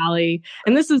Silicon Valley.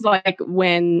 And this is like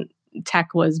when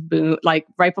tech was like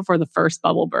right before the first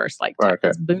bubble burst, like tech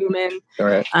was booming.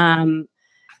 Right.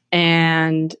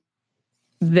 And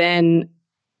then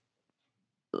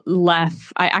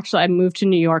left. I moved to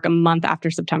New York a month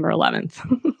after September 11th.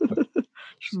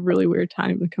 It's a really weird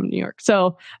time to come to New York.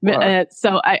 So,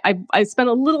 so I spent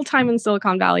a little time in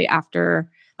Silicon Valley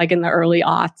after, like in the early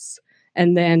aughts.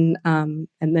 And then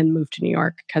moved to New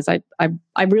York because I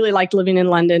really liked living in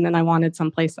London, and I wanted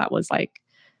someplace that was like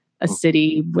a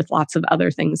city with lots of other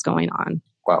things going on.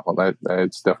 Wow, well,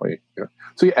 that's definitely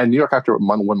so. Yeah, and New York after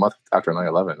 1 month after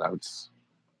 9/11,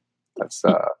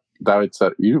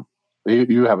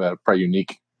 you have a pretty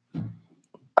unique.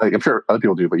 I'm sure other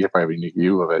people do, but you probably have a unique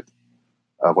view of it,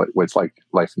 of what it's like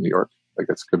life in New York. Like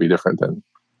it's could be different than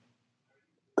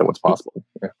what's possible.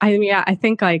 Yeah. I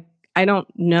think like. I don't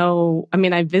know. I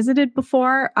mean, I visited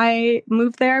before I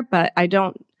moved there, but I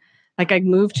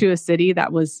moved to a city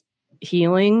that was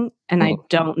healing, and I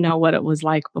don't know what it was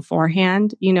like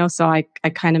beforehand, so I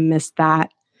kind of missed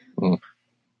that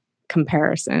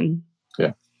comparison.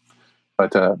 Yeah.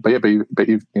 But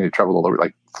you've traveled all over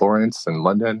like Florence and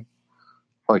London.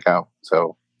 Holy cow.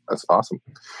 So that's awesome.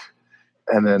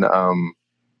 And then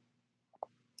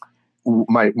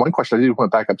my one question, I did want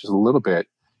to back up just a little bit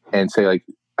and say like,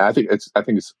 I think this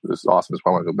is awesome. That's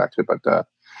why I want to go back to it. But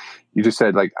you just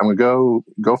said like I'm gonna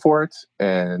go for it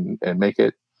and make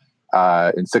it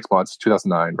in 6 months,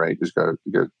 2009, right? Just go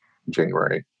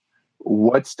January.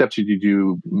 What steps did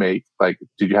you make? Like,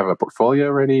 did you have a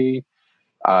portfolio ready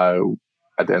at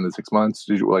the end of the 6 months?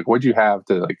 What did you have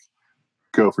to like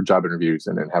go for job interviews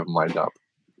and then have them lined up?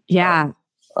 Yeah,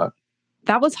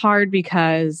 that was hard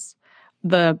because.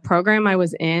 The program I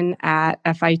was in at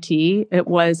FIT, it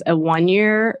was a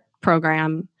 1-year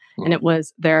program, and it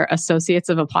was their Associates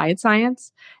of Applied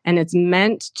Science, and it's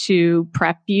meant to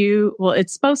prep you. Well,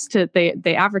 it's supposed to,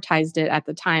 they advertised it at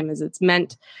the time as it's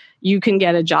meant you can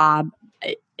get a job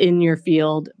in your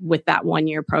field with that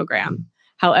 1-year program.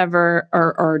 However,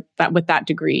 or that with that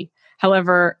degree.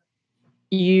 However,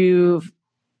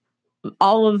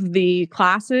 all of the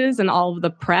classes and all of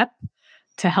the prep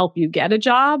to help you get a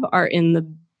job are in the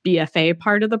BFA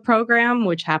part of the program,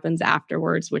 which happens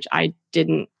afterwards, which I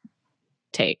didn't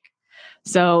take.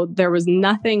 So there was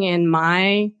nothing in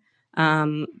my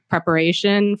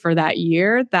preparation for that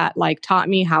year that like taught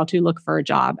me how to look for a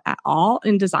job at all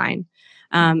in design.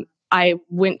 I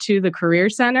went to the Career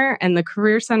Center, and the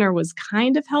Career Center was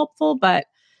kind of helpful, but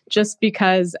just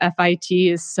because FIT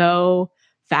is so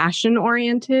fashion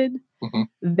oriented,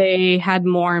 they had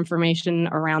more information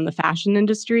around the fashion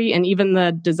industry, and even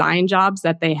the design jobs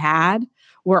that they had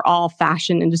were all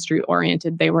fashion industry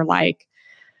oriented. They were like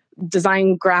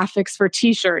design graphics for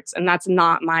t-shirts, and that's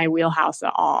not my wheelhouse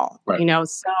at all. Right.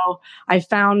 So I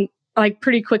found like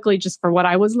pretty quickly just for what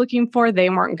I was looking for,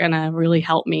 they weren't going to really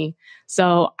help me.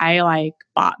 So I like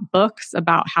bought books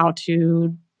about how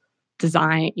to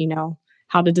design,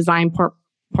 how to design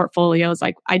portfolios.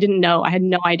 Like I had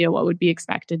no idea what would be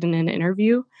expected in an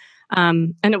interview.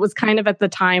 And it was kind of at the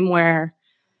time where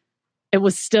it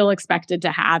was still expected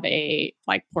to have a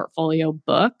like portfolio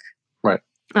book. Right.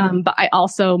 But I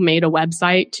also made a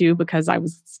website too, because I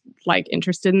was like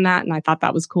interested in that. And I thought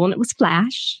that was cool. And it was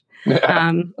Flash,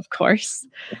 of course.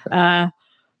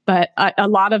 But a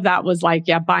lot of that was like,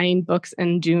 buying books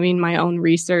and doing my own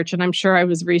research. And I'm sure I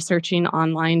was researching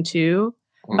online too,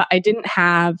 but I didn't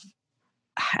have,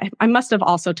 I must have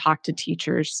also talked to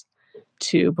teachers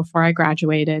too before I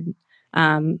graduated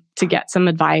to get some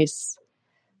advice.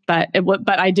 But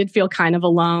I did feel kind of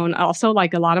alone. Also,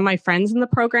 like a lot of my friends in the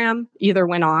program either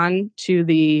went on to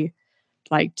the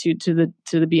to the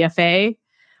BFA,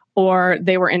 or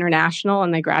they were international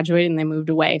and they graduated and they moved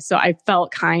away. So I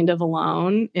felt kind of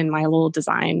alone in my little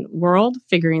design world,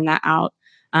 figuring that out.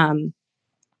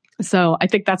 So I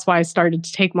think that's why I started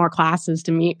to take more classes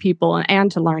to meet people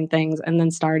and to learn things, and then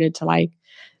started to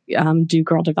do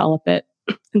Girl Develop It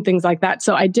and things like that.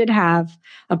 So I did have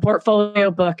a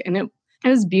portfolio book, and it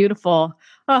was beautiful.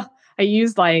 Oh, I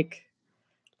used like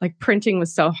printing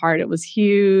was so hard. It was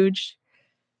huge.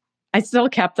 I still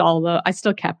kept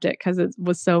it because it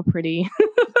was so pretty.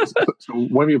 So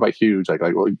what do you mean by huge? Like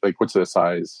what's the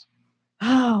size?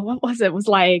 Oh, what was it? It was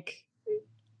like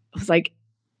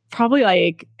probably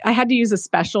like I had to use a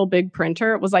special big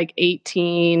printer. It was like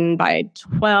 18 by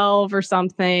 12 or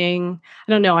something.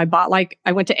 I don't know. I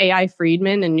went to AI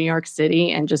Friedman in New York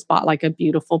City and just bought like a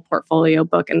beautiful portfolio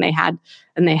book, and they had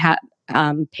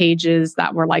pages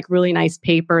that were like really nice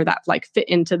paper that like fit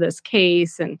into this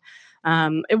case, and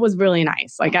it was really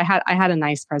nice. Like I had a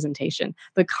nice presentation.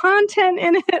 The content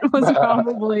in it was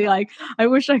probably like, I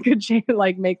wish I could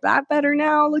make that better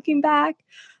now looking back.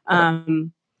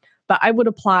 But I would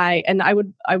apply, and I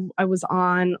was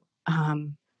on,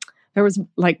 there was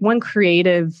like one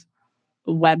creative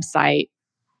website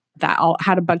that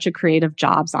had a bunch of creative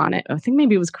jobs on it. I think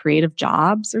maybe it was Creative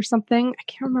Jobs or something. I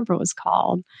can't remember what it was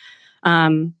called.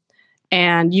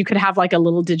 And you could have like a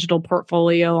little digital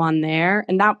portfolio on there.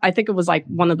 And that, I think it was like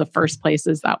one of the first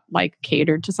places that like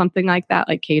catered to something like that,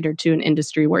 like catered to an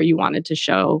industry where you wanted to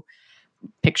show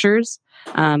pictures,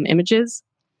 images.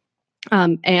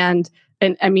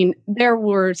 And I mean, there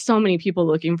were so many people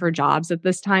looking for jobs at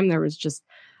this time. There was just,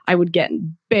 I would get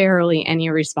barely any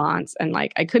response, and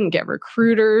like, I couldn't get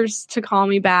recruiters to call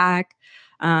me back.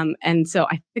 And so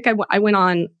I think I went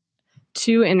on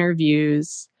 2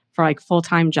 interviews for like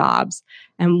full-time jobs.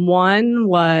 And one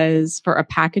was for a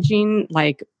packaging,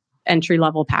 like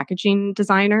entry-level packaging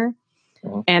designer.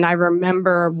 Mm-hmm. And I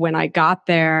remember when I got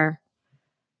there,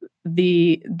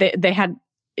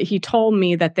 he told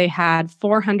me that they had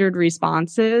 400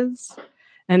 responses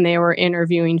and they were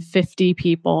interviewing 50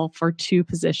 people for 2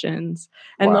 positions.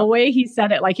 And The way he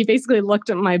said it, like he basically looked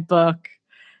at my book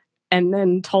and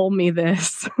then told me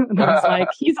this. And I was like,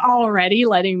 he's already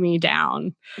letting me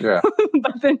down. Yeah.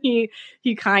 But then he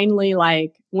kindly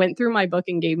like went through my book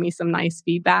and gave me some nice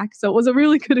feedback. So it was a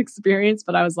really good experience,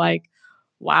 but I was like,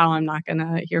 wow, I'm not going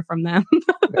to hear from them.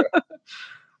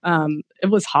 Yeah. It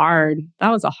was hard. That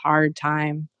was a hard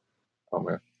time. Oh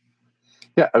man.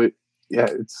 Yeah. I mean, yeah,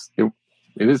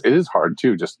 it is hard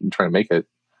too, just trying to make it.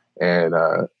 And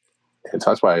so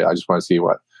that's why I just want to see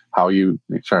how you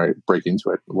try to break into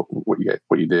it,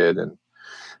 what you did, and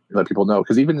let people know.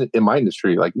 Because even in my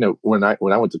industry, like, you know, when I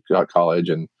went to college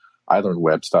and I learned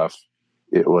web stuff,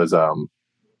 it was,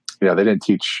 they didn't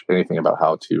teach anything about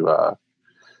how to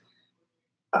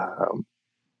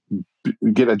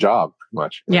get a job pretty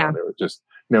much. Yeah. They were just,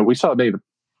 we still had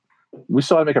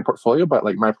to make a portfolio, but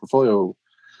like my portfolio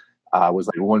was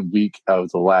like 1 week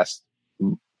of the last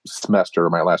semester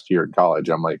of my last year in college.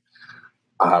 I'm like,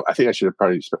 I think I should have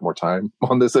probably spent more time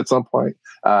on this at some point.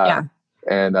 Yeah.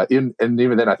 And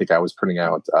even then, I think I was printing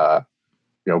out,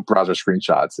 browser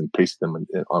screenshots and pasting them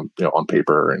on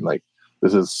paper, and like,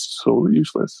 this is so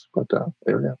useless. But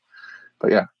there we go.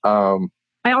 But yeah.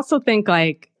 I also think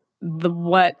like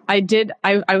what I did,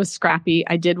 I was scrappy.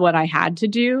 I did what I had to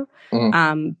do.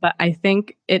 Mm-hmm. But I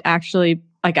think it actually,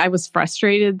 like, I was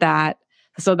frustrated that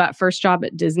first job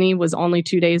at Disney was only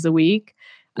 2 days a week.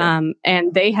 Yeah.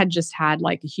 And they had just had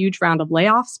like a huge round of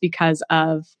layoffs because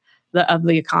of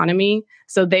the economy.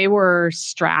 So they were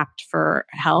strapped for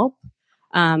help.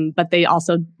 But they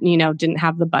also, didn't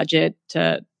have the budget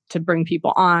to bring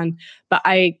people on. But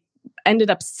I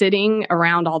ended up sitting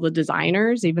around all the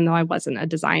designers, even though I wasn't a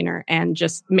designer, and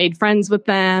just made friends with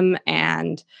them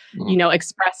and,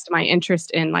 expressed my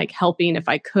interest in like helping if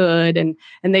I could. And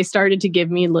they started to give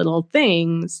me little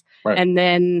things. Right. And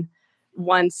then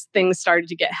once things started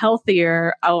to get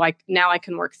healthier, now I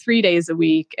can work 3 days a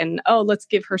week, and let's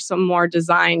give her some more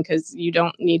design, because you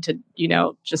don't need to,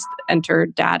 just enter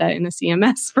data in a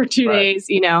CMS for 2 days,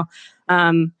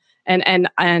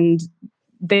 and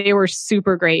they were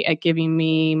super great at giving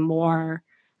me more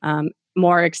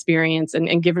experience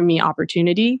and giving me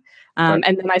opportunity. And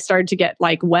then I started to get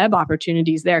like web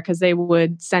opportunities there, because they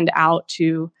would send out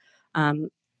to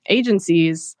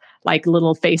agencies like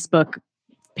little Facebook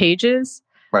pages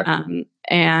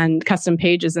and custom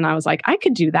pages. And I was like, I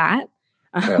could do that.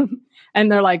 Yeah. And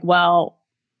they're like, well,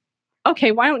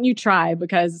 okay, why don't you try?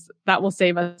 Because that will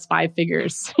save us 5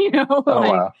 figures,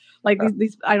 Wow. Like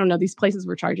these, I don't know, these places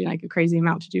were charging like a crazy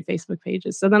amount to do Facebook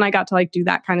pages. So then I got to like do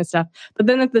that kind of stuff. But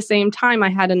then at the same time, I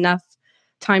had enough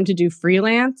time to do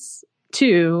freelance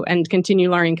too and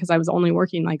continue learning because I was only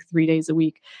working like 3 days a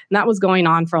week. And that was going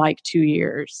on for like 2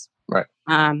 years. Right.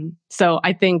 So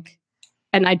I think,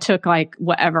 and I took like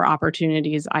whatever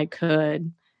opportunities I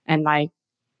could, and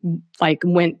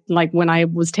went, like when I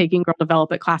was taking Girl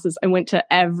Develop It classes, I went to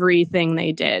everything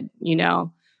they did,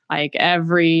 like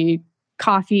every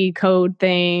coffee code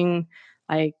thing,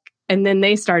 and then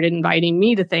they started inviting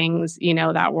me to things,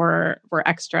 that were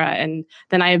extra. And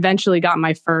then I eventually got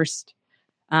my first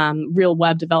real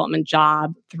web development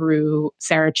job through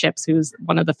Sarah Chips, who's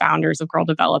one of the founders of Girl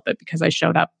Develop It, because I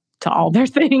showed up to all their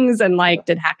things and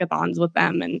did hackathons with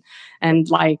them. And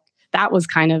that was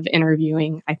kind of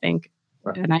interviewing, I think.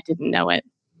 Right. And I didn't know it.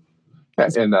 Yeah,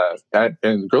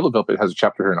 and Girl Develop It has a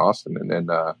chapter here in Austin.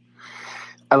 And I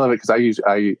love it because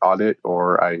I audit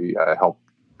or I help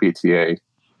BTA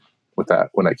with that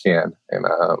when I can. And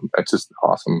it's just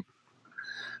awesome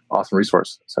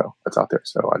resource. So it's out there.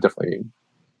 So I definitely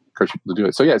encourage people to do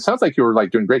it. So yeah, it sounds like you were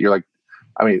doing great. You're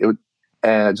and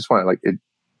I just want to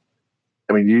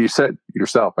you said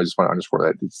yourself, I just want to underscore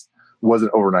that it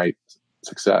wasn't overnight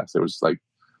success. It was like,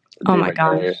 oh my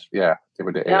gosh. Yeah.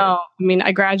 Day. No,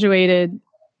 I graduated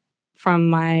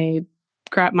from my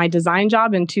design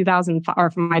job in 2005, or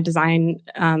from my design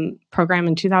program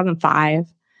in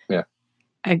 2005. Yeah.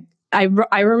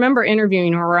 I remember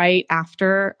interviewing right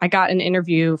after I got an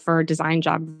interview for a design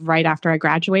job right after I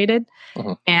graduated.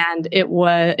 Mm-hmm. And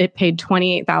it paid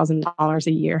 $28,000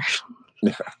 a year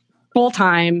full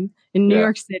time in New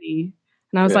York City.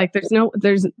 And I was like,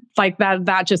 there's like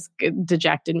that just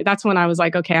dejected me. That's when I was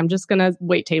like, okay, I'm just going to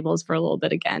wait tables for a little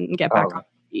bit again and get back on,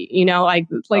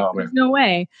 there's no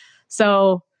way.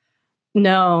 So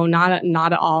no, not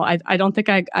at all. I don't think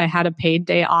I had a paid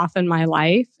day off in my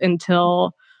life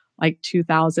until like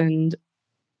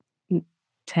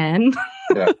 2010.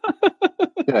 Yeah.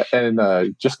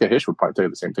 And Jessica Hish would probably tell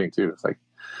you the same thing too. It's like,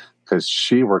 because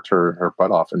she worked her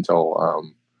butt off until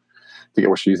to get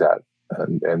where she's at.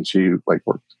 And she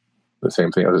worked the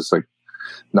same thing. It was just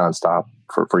nonstop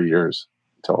for years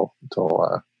until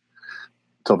a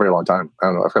very long time. I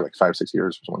don't know. I've got 5-6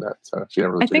 years or something like that. So she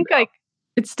never really. I think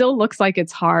it still looks like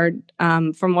it's hard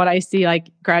from what I see.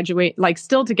 Graduate,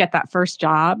 still to get that first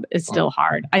job is still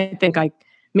hard. I think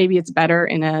maybe it's better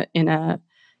in a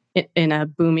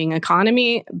booming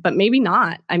economy, but maybe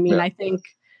not. I think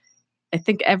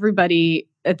everybody.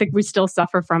 I think we still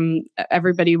suffer from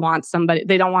everybody wants somebody.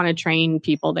 They don't want to train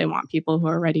people. They want people who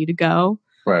are ready to go.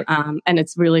 Right. And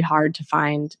it's really hard to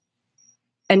find.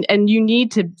 And you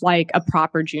need to a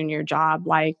proper junior job.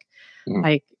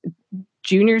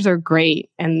 Juniors are great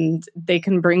and they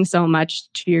can bring so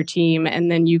much to your team.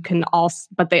 And then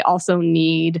but they also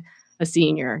need a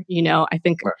senior. I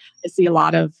think I see a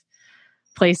lot of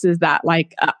places that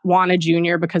want a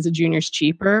junior because a junior's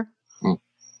cheaper.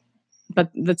 But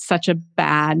that's such a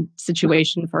bad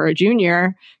situation for a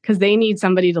junior because they need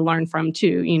somebody to learn from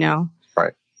too,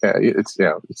 Right. Yeah. It's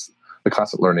a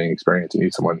constant learning experience. You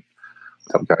need someone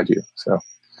to help guide you. So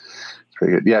it's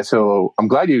pretty good. Yeah. So I'm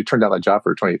glad you turned down that job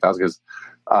for $28,000 because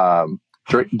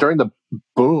during the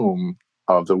boom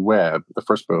of the web, the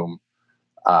first boom,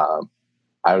 I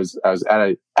was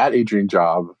at a dream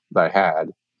job that I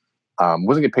had,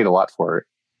 wasn't getting paid a lot for it.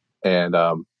 And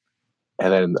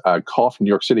then a call from New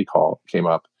York City came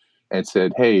up and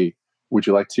said, "Hey, would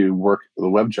you like to work the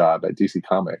web job at DC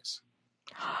Comics?"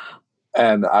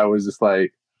 And I was just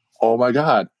like, "Oh my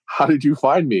God, how did you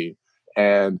find me?"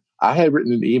 And I had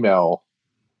written an email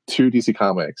to DC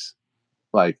Comics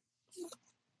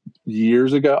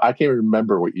years ago. I can't even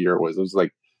remember what year it was. It was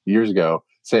years ago,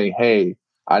 saying, "Hey,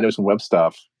 I know some web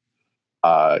stuff.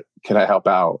 Can I help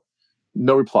out?"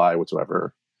 No reply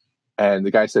whatsoever. And the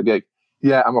guy said,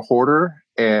 "Yeah, I'm a hoarder,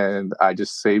 and I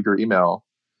just saved your email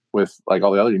with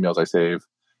all the other emails I save.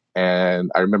 And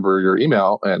I remember your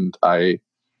email, and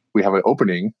we have an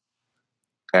opening,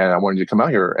 and I wanted you to come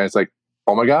out here." And it's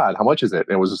oh my God, how much is it?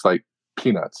 And it was just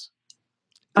peanuts.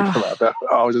 I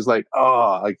was just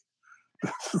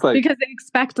because they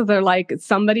expect they're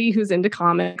somebody who's into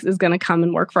comics is going to come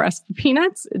and work for us for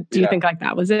peanuts. Do you think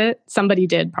that was it? Somebody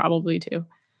did probably too.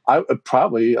 I would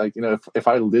probably if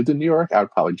I lived in New York, I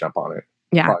would probably jump on it.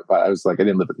 Yeah. Probably, but I was I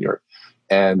didn't live in New York.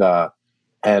 And my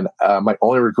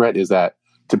only regret is that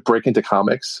to break into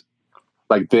comics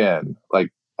then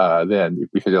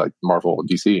because you're Marvel and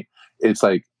DC, it's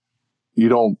you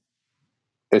don't,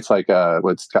 it's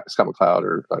what Scott McCloud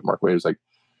or Mark Waid was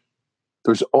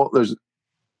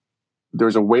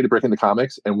there's a way to break into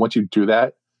comics. And once you do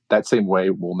that same way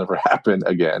will never happen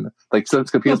again. So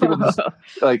it's because people just,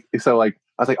 I was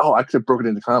oh, I could have broken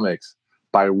into comics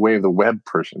by way of the web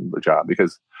portion of the job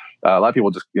because A lot of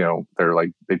people just, they're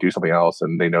like, they do something else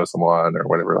and they know someone or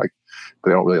whatever, like, but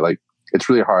they don't really like, it's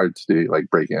really hard to like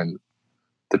break in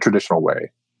the traditional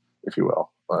way, if you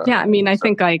will. Yeah. I mean, I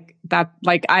think like that,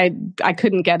 like I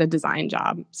couldn't get a design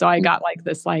job. So I got like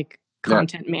this like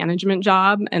content management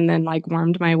job and then like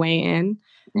wormed my way in.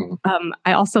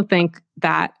 I also think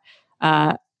that,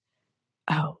 I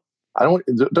don't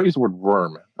use the word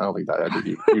worm. I don't think that. I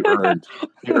think you earned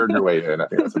your way in. I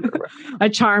think that's a better way. I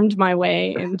charmed my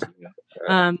way into.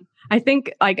 I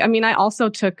think I also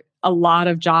took a lot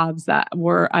of jobs that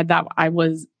were that I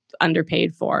was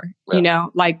underpaid for.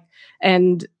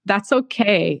 And that's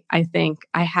okay. I think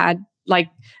I had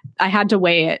to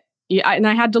weigh it, and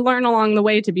I had to learn along the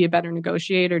way to be a better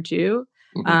negotiator too.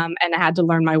 And I had to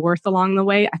learn my worth along the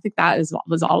way. I think that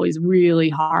was always really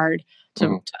hard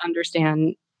to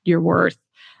understand your worth.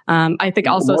 I think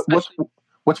also,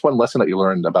 what's one lesson that you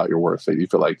learned about your worth that you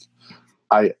feel like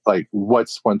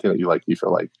what's one thing that you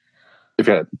feel like if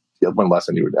you had one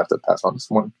lesson you would have to pass on to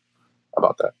someone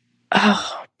about that?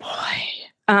 Oh boy.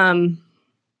 I'm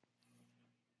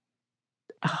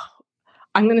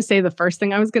going to say the first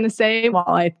thing I was going to say while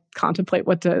I contemplate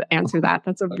what to answer that.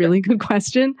 That's a really good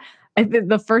question.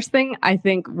 The first thing I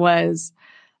think was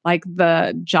like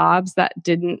the jobs that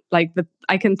didn't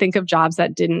I can think of jobs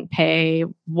that didn't pay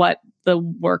what the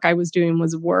work I was doing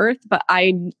was worth, but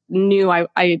I knew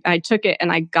I took it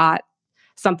and I got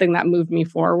something that moved me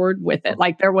forward with it.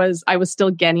 Like I was still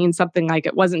getting something, like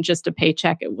it wasn't just a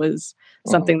paycheck. It was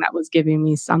something that was giving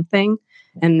me something.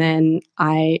 And then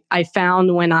I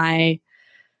found when I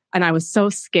was so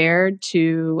scared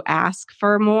to ask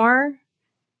for more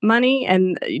money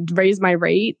and raise my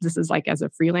rate. This is like as a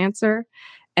freelancer.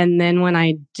 And then when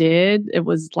I did, it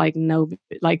was like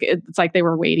it's like they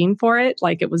were waiting for it.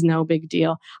 Like it was no big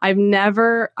deal. I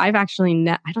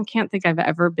can't think I've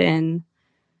ever been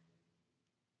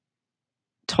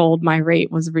told my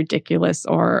rate was ridiculous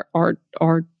or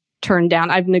turned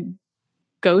down. I've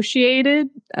negotiated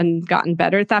and gotten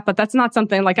better at that, but that's not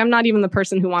something like I'm not even the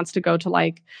person who wants to go to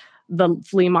like the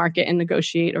flea market and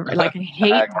negotiate or like I hate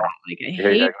that. Like I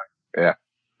hate yeah.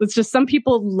 It's just some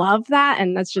people love that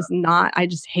and that's just not, I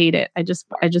just hate it. I just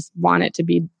want it to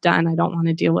be done. I don't want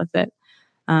to deal with it.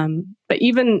 But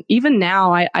even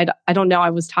now, I don't know. I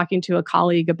was talking to a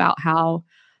colleague about how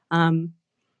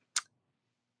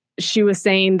she was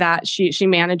saying that she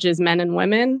manages men and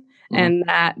women and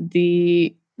that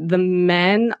the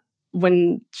men,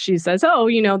 when she says, oh,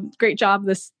 great job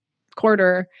this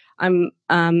quarter,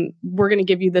 we're going to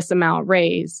give you this amount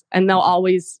raise. And they'll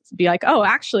always be like, oh,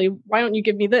 actually, why don't you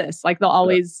give me this? Like they'll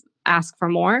always ask for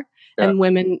more. Yeah.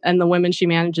 And the women she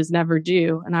manages never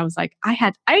do. And I was like,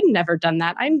 I'd never done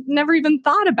that. I never even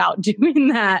thought about doing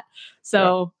that.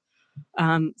 So,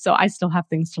 so I still have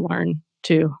things to learn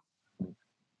too.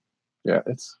 Yeah.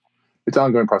 It's an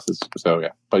ongoing process. So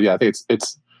yeah, but yeah, I think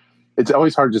it's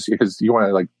always hard just because you want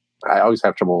to I always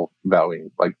have trouble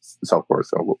valuing self-worth.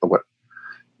 So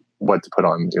what to put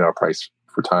on, a price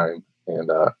for time and,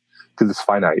 cause it's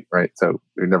finite, right? So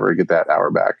you never get that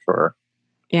hour back or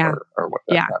what.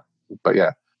 Yeah. But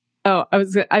yeah. Oh, I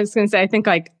was going to say, I think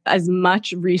as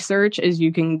much research as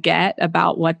you can get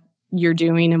about what you're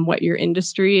doing and what your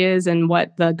industry is and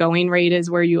what the going rate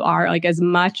is where you are, as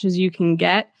much as you can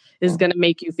get is going to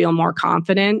make you feel more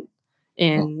confident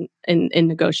in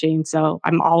negotiating. So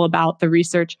I'm all about the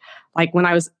research. Like when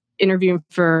I was interviewing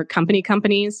for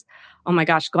companies, oh my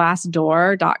gosh,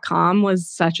 Glassdoor.com was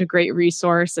such a great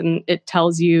resource. And it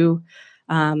tells you,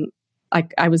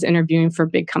 I was interviewing for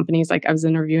big companies, I was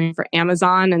interviewing for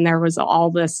Amazon, and there was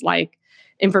all this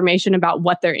information about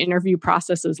what their interview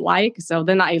process is like. So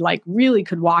then I really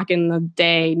could walk in the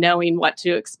day knowing what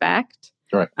to expect.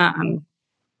 Right.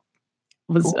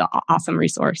 Was cool. An awesome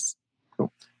resource.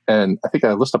 Cool. And I think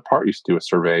List Apart used to do a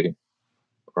survey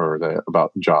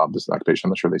about jobs and occupation.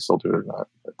 I'm not sure they still do it or not,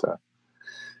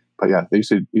 but yeah, they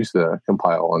used to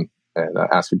compile and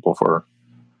ask people for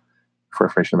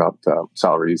information about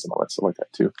salaries and all that stuff like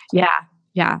that too.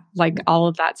 Yeah, all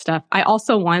of that stuff. I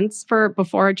also once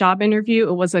before a job interview,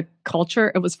 it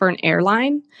was for an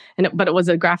airline, but it was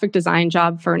a graphic design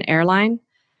job for an airline,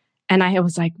 and I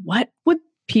was like, what would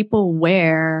people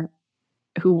wear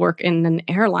who work in an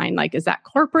airline? Is that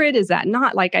corporate? Is that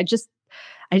not? I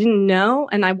didn't know.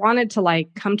 And I wanted to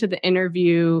come to the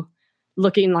interview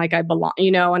looking like I belong,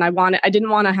 and I didn't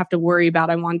want to have to worry about,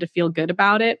 I wanted to feel good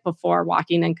about it before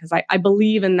walking in. Cause I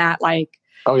believe in that,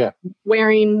 oh yeah,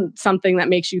 wearing something that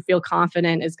makes you feel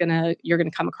confident you're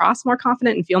going to come across more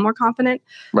confident and feel more confident.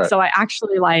 Right. So I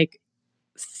actually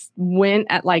went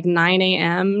at like 9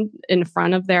 a.m. in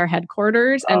front of their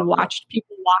headquarters and watched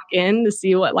people walk in to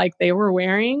see what like they were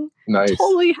wearing. Nice.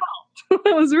 Totally helped.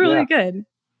 It was really good.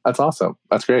 That's awesome.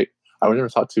 That's great. I would never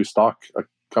thought to stalk a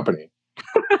company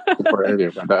before an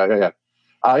interview. Yeah,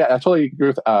 I totally agree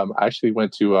with. I actually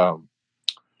went to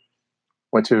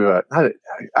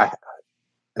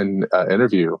an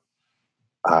interview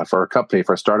for a company,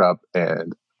 for a startup,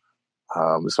 and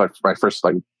this was my first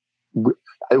like.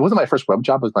 It wasn't my first web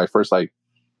job. It was my first like,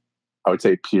 I would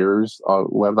say, peers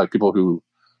web, like people who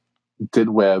did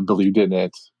web, believed in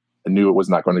it, and knew it was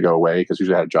not going to go away, because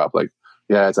usually I had a job like,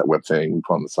 yeah, it's that web thing we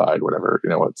put on the side, whatever,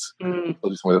 it's.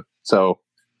 So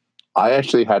I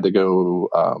actually had to go,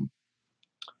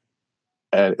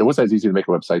 and it wasn't as easy to make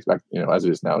a website back, as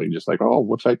it is now. You just like,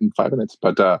 website in 5 minutes,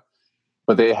 but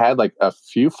they had like a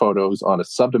few photos on a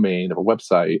subdomain of a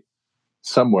website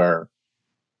somewhere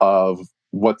of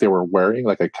what they were wearing,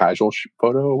 like a casual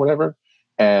photo or whatever,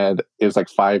 and it was like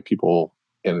 5 people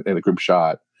in a group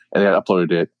shot, and they had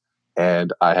uploaded it,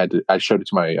 and I showed it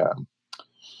to my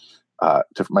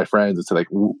friends and said, like,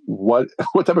 what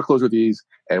type of clothes are these,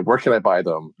 and where can I buy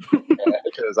them?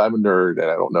 Because I'm a nerd and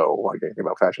I don't know like anything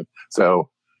about fashion. So,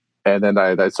 and then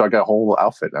I got a whole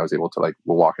outfit, and I was able to like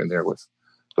walk in there with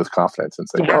confidence and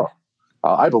say,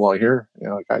 I belong here.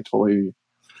 Like I totally.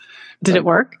 Did it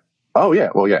work? Oh yeah,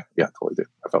 well yeah, totally did.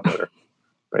 I felt better.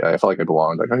 I felt like I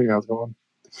belonged. Like, hey, how's it going?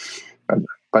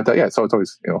 But so it's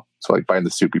always so like buying the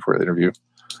suit before the interview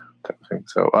type of thing.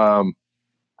 So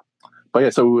but yeah,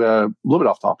 so a little bit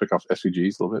off topic, off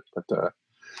SVGs a little bit,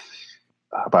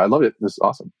 but I love it. This is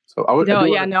awesome. So I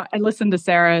listened to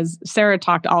Sarah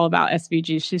talked all about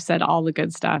SVGs. She said all the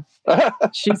good stuff.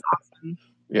 She's awesome.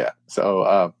 Yeah.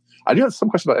 So I do have some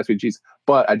questions about SVGs,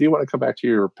 but I do want to come back to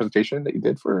your presentation that you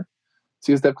did for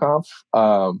CS DevConf.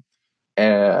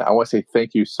 And I want to say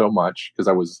thank you so much, because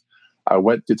I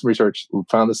did some research,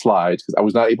 found the slides, because I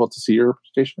was not able to see your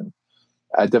presentation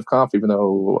at DevConf, even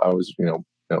though I was,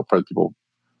 part of the people.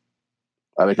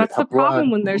 That's the problem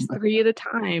when there's 3 at a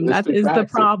time. That is the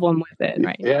problem with it,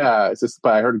 right? Yeah, it's just,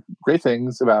 but I heard great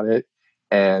things about it,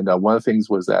 and one of the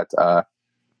things was that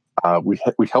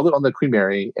we held it on the Queen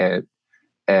Mary, and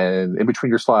in between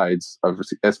your slides of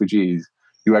SVGs,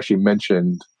 you actually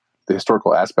mentioned the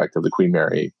historical aspect of the Queen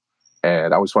Mary,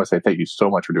 and I just want to say thank you so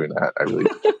much for doing that. I really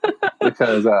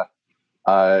because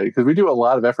we do a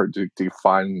lot of effort to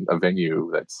find a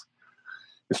venue that's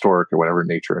historic or whatever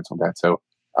nature and something like that.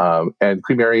 So and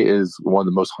Queen Mary is one of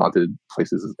the most haunted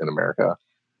places in America,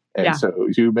 and so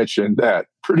you mentioned that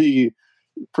pretty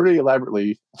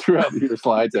elaborately throughout your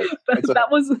slides. That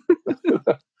was.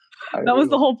 That was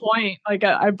the whole point. Like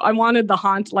I wanted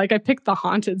I picked the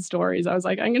haunted stories. I was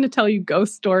like, I'm going to tell you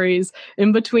ghost stories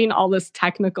in between all this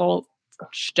technical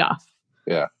stuff.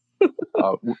 Yeah.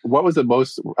 What was the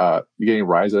most, you getting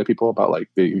rise out of people about like,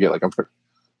 did you get like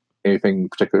anything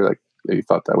particular like that you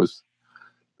thought that was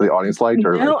the audience liked?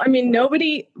 Or no, I mean,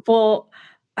 nobody, well,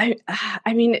 I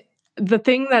mean, the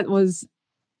thing that was,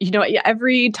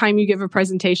 every time you give a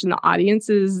presentation, the audience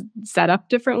is set up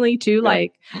differently too. Yeah.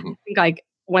 Like, I think like,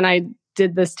 when I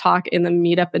did this talk in the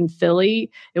meetup in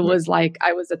Philly, it was like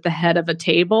I was at the head of a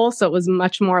table. So it was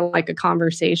much more like a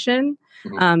conversation.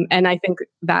 And I think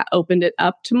that opened it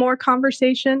up to more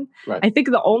conversation. Right. I think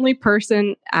the only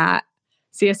person at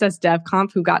CSS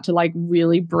DevConf who got to like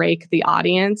really break the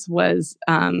audience was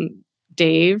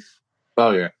Dave.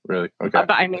 Oh, yeah, really? Okay.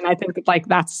 But I mean, I think like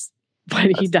that's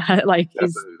what he does. Like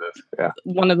he's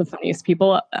one of the funniest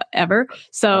people ever.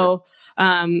 So,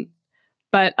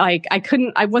 but like,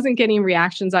 I wasn't getting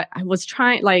reactions. I was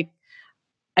trying, like,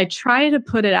 I try to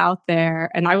put it out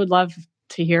there, and I would love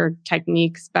to hear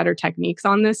better techniques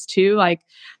on this too. Like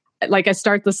I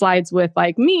start the slides with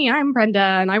like, I'm Brenda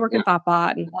and I work in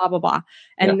ThoughtBot and blah, blah, blah.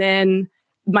 And then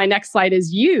my next slide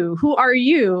is you. Who are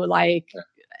you? Like,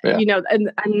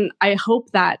 and I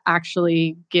hope that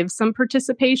actually gives some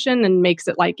participation and makes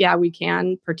it like, yeah, we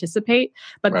can participate.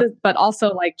 But, but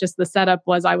also like just the setup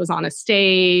was I was on a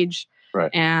stage.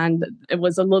 Right. And it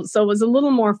was a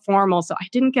little more formal. So I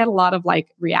didn't get a lot of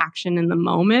like reaction in the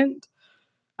moment.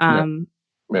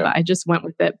 But I just went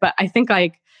with it. But I think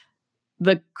like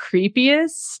the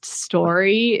creepiest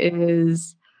story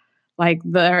is like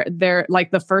they're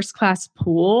like the first class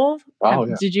pool.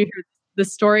 Did you hear the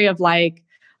story of like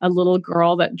a little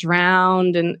girl that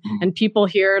drowned and people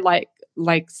here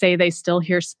like say they still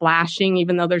hear splashing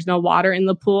even though there's no water in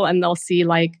the pool, and they'll see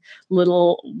like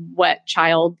little wet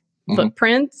child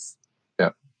footprints.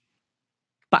 Yeah.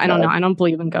 But I don't know. I don't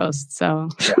believe in ghosts. So.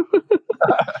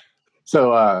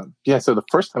 So the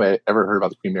first time I ever heard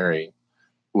about the Queen Mary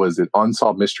was an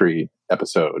Unsolved Mystery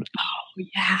episode. Oh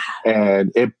yeah.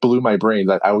 And it blew my brain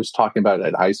that I was talking about it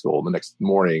at high school the next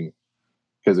morning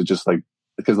because it just like,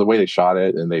 because the way they shot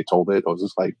it and they told it, I was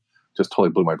just like, just totally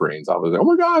blew my brains. I was like, oh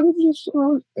my God.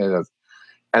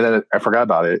 And then I forgot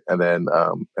about it. And then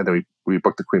we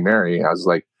booked the Queen Mary. And I was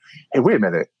like, hey, wait a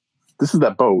minute. This is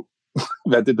that boat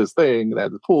that did this thing, that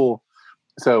had the pool.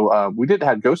 So we did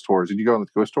have ghost tours. Did you go on the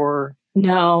ghost tour?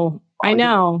 No, I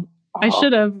know. I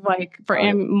should have, like, for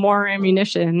more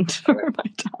ammunition for my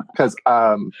dog. Because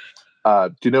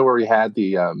do you know where we had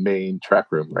the main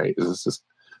track room, right? This is just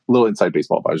a little inside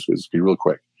baseball, but I'll just be real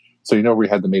quick. So you know where we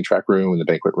had the main track room and the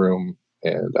banquet room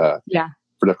and for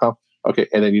DEF CON? Okay,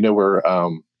 and then you know where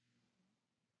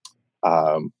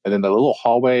and then the little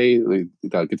hallway,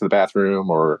 get to the bathroom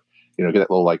or, get that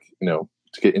little, like, to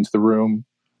get into the room.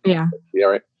 Yeah. Yeah,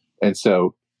 right. And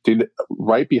so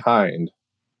right behind,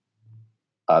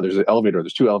 there's an elevator.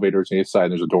 There's two elevators on each side.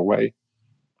 And there's a doorway.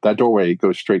 That doorway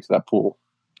goes straight to that pool.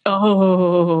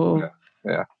 Oh.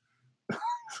 Yeah.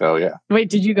 So, yeah. Wait,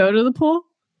 did you go to the pool?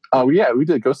 Oh, yeah. We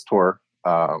did a ghost tour.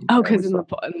 Because in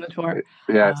the tour.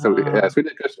 Yeah. So we did ghost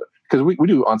tour. Because we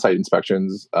do on-site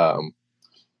inspections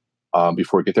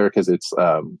before we get there. Because it's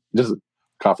just a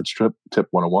conference trip, tip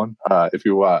 101. If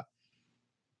you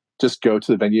just go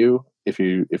to the venue, if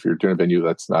you're doing a venue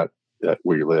that's not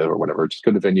where you live or whatever, just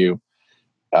go to the venue.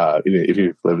 If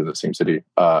you live in the same city,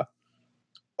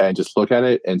 and just look at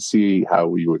it and see how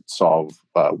we would solve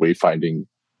wayfinding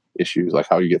issues, like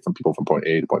how you get from people from point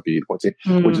A to point B to point C,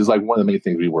 which is like one of the main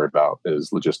things we worry about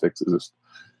is logistics.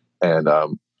 And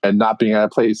not being at a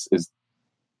place is,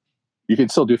 you can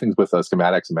still do things with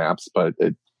schematics and maps, but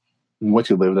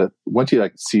once you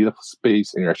like see the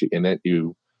space and you're actually in it,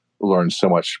 you learn so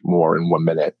much more in 1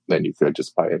 minute than you could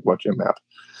just by watching a map.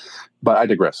 But I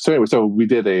digress. So anyway, so we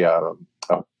did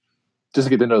just to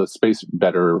get to know the space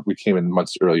better, we came in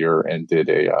months earlier and did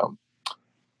as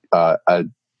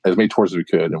many tours as we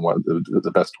could. And one of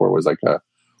the best tour was like a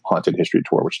haunted history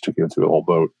tour, which took you into the whole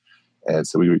boat. And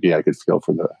so we would get a good feel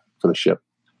for the ship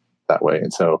that way.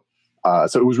 And so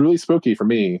it was really spooky for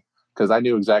me because I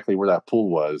knew exactly where that pool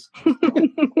was.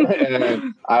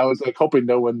 And I was like hoping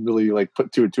no one really like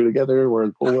put two and two together where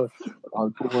the pool was. I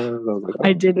was like,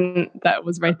 I didn't. That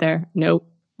was right there. Nope.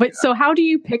 But so how do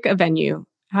you pick a venue?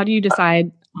 How do you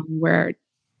decide where?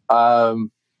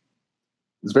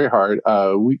 It's very hard.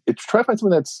 We try to find something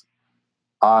that's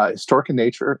historic in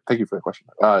nature. Thank you for the question.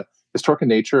 Historic in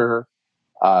nature.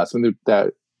 Something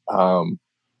that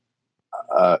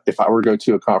if I were to go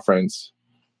to a conference,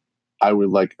 I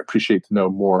would appreciate to know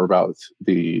more about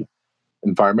the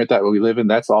environment that we live in.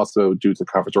 That's also due to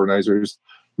conference organizers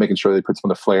making sure they put some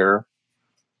of the flair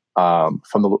from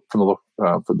the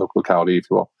locality, if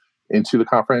you will, into the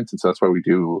conference. And so that's why we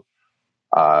do.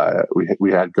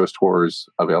 We had ghost tours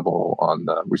available on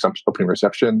the opening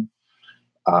reception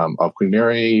of Queen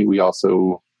Mary. We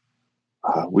also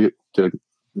we did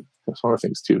some other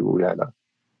things too. We had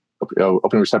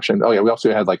opening reception. Oh yeah, we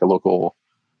also had like a local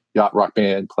yacht rock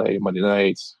band play Monday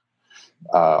nights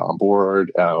on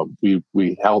board.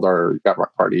 We held our yacht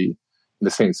rock party in the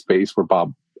same space where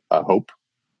Bob Hope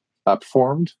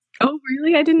performed. Oh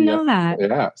really? I didn't know that.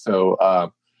 Yeah.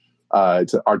 So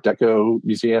it's an Art Deco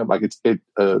museum.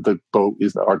 The boat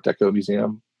is the Art Deco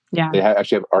museum. Yeah. They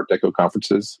actually have Art Deco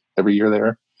conferences every year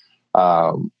there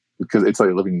because it's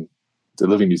like a living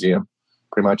museum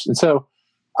pretty much. And so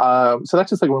that's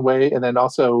just like one way. And then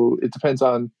also it depends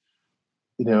on,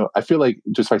 I feel like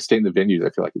just by staying in the venues, I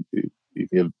feel like you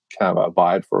give kind of a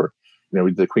vibe for,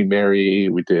 we did Queen Mary,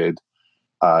 we did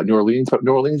New Orleans, but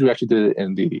New Orleans, we actually did it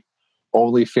in the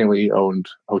only family owned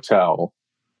hotel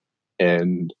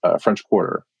in French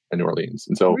Quarter in New Orleans.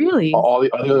 And so really? all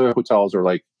the other hotels are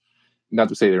like, not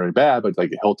to say they're really bad, but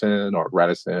like Hilton or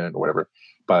Radisson or whatever.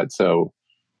 But so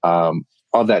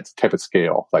of that type of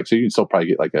scale, so you can still probably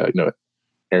get like a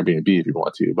Airbnb if you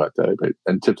want to, but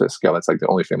and to that scale, that's like the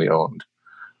only family owned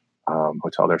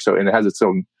hotel there. So, and it has its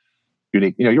own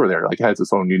unique, you were there, like it has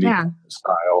its own unique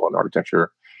style and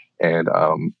architecture, and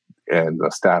the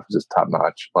staff is just top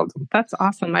notch. Love them. That's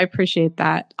awesome. I appreciate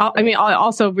that. I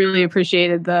also really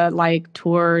appreciated the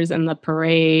tours and the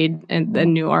parade and the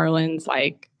New Orleans, all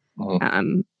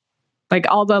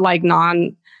the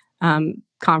non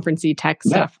conferencey tech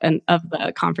stuff and of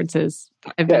the conferences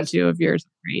I've been to of yours.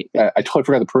 Great. Yeah, I totally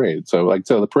forgot the parade. So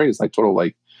the parade is like total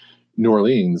New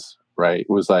Orleans, right? It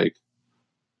was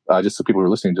just so people who were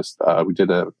listening, we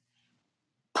did a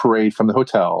parade from the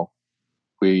hotel.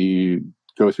 We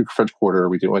go through French Quarter.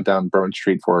 We went down Bourbon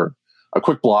Street for a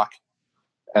quick block.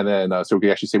 And then, so we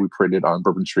could actually say we paraded on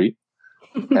Bourbon Street.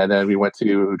 And then we went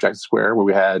to Jackson Square where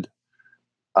we had,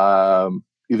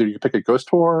 either you pick a ghost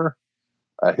tour,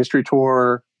 a history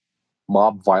tour,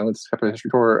 mob violence type of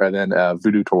history tour, and then a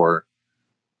voodoo tour,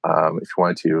 if you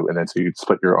wanted to. And then so you'd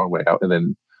split your own way out, and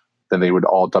then they would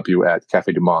all dump you at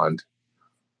Cafe du Monde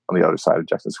on the other side of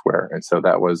Jackson Square. And so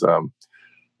that was a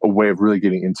way of really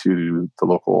getting into the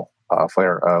local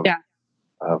flair of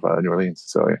New Orleans.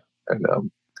 So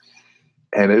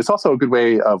and it's also a good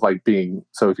way of like being.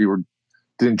 So if you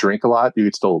didn't drink a lot, you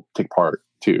could still take part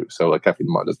too. So like Cafe du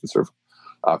Monde doesn't serve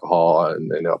alcohol,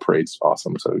 and parade's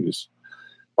awesome. So you just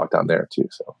walk down there too.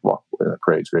 So walk in the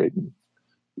parade's great, and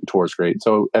the tour's great.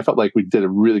 So I felt like we did a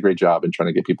really great job in trying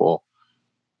to get people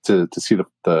to see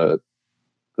the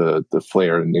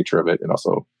flair and nature of it, and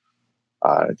also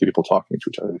get people talking to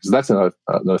each other. Because that's another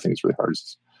thing that's really hard,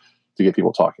 is to get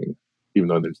people talking, even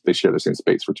though they share the same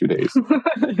space for 2 days.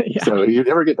 So you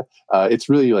never get. It's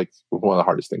really like one of the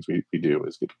hardest things we do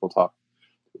is get people to talk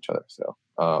to each other. So,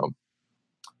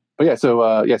 but yeah,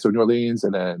 so New Orleans,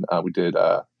 and then we did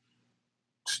the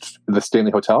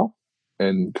Stanley Hotel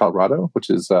in Colorado, which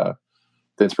is the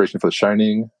inspiration for The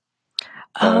Shining.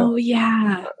 Oh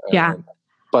yeah.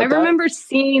 But I remember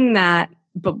seeing that,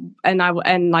 kind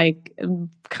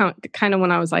of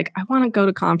when I was like, I want to go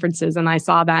to conferences, and I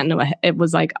saw that, and it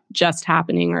was like just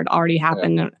happening, or it already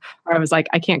happened, or I was like,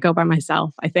 I can't go by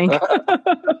myself, I think.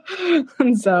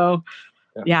 And so,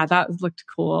 that looked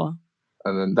cool.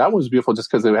 And then that was beautiful,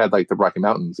 just because they had like the Rocky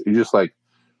Mountains. You just like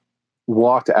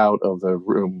walked out of the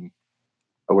room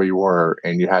where you were,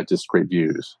 and you had just great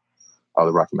views of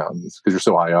the Rocky Mountains because you're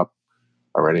so high up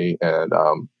already. And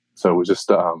so it was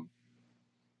just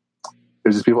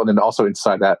people. And then also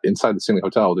inside the Stanley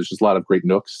Hotel, there's just a lot of great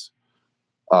nooks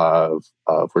of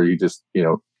where you just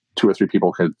 2 or 3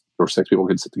 people or 6 people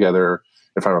could sit together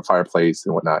in front of a fireplace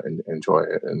and whatnot and enjoy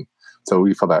it. And so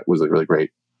we felt that was a really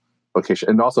great location.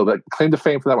 And also, the claim to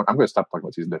fame for that one, I'm going to stop talking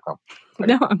about season.com.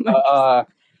 No, I'm not.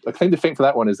 The claim to fame for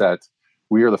that one is that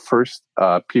we are the first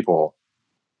people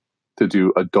to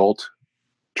do adult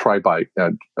trike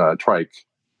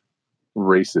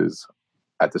races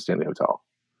at the Stanley Hotel.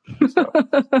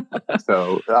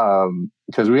 So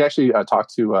because we actually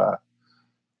talked to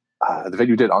the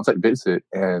venue, did on-site visit,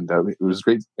 and it was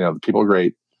great. The people were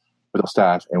great with the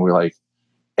staff, and we're like,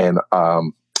 and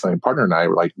my partner and I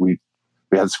were like, we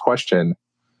had this question,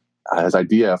 his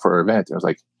idea for our event. And I was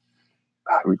like,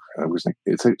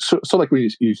 it's like, so like when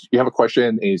you have a question,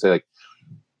 and you say like,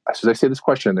 should I say this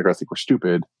question? They're gonna think we're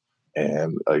stupid,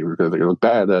 and they're gonna look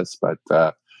bad at us. But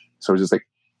so it's just like,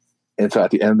 and so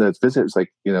at the end of the visit, it's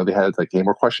like, they had like any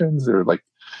more questions. They're like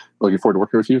looking forward to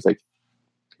working with you. It's like,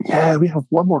 yeah, we have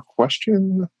one more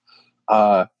question.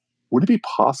 Would it be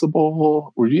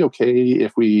possible? Would it be okay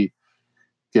if we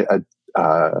get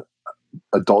a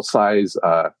adult size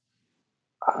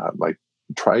like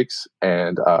trikes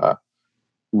and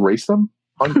race them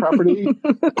on property?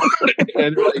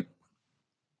 And like,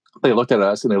 they looked at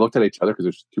us and they looked at each other, because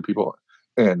there's 2 people,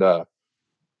 and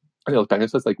they looked back at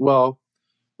us. It's like, well,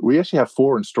 we actually have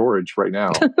 4 in storage right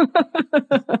now.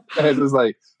 And it was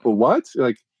like, well, what?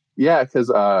 Like, yeah, because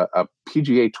a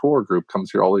PGA Tour group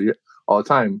comes here all the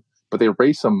time, but they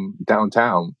race them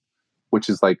downtown, which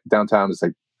is like, downtown is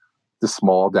like the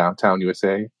small downtown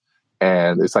USA,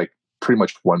 and it's like pretty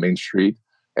much one main street,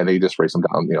 and they just race them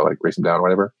down, race them down or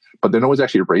whatever. But no one's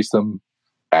actually raced them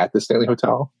at the Stanley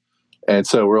Hotel. And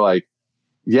so we're like,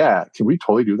 yeah, can we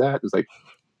totally do that? It's like,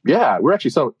 yeah, we're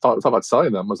actually thought about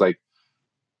selling them. It was like,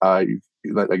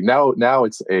 now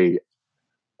it's a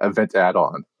event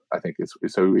add-on. I think it's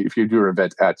so. If you do an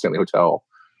event at Stanley Hotel,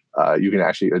 you can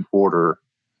actually order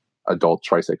adult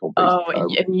tricycle.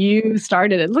 And you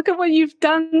started it. Look at what you've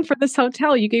done for this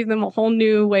hotel. You gave them a whole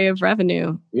new way of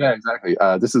revenue. Yeah, exactly.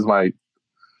 This is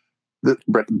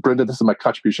Brenda. This is my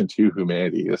contribution to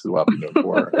humanity. This is what I'm known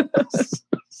for.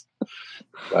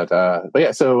 but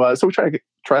yeah, so we try to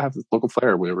have this local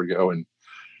flair wherever we go and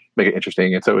make it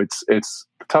interesting. And so it's the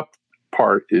tough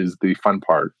part is the fun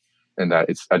part, and that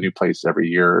it's a new place every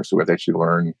year. So we have to actually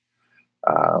learn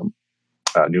a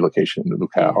new location, new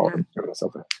locale, and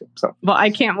something. So, well, I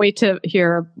can't wait to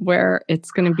hear where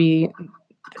it's going to be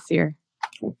this year.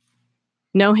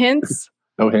 No hints?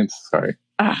 No hints. Sorry.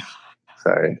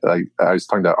 Sorry. I was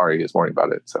talking to Ari this morning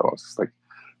about it, so I was just like,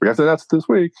 we have to announce it this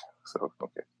week. So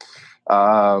okay.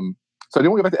 So I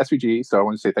didn't want to go back to SVG, so I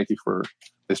want to say thank you for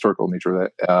the historical nature of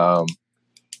that.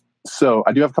 So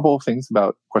I do have a couple of things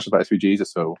questions about SVG,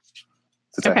 just so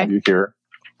since I have you here.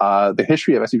 The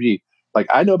history of SVG. Like,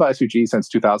 I know about SVG since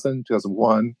 2000,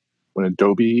 2001, when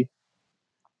Adobe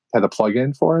had a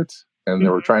plugin for it, and they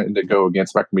were trying to go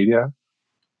against Macromedia.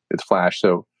 It's Flash.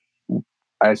 So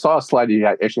I saw a slide. He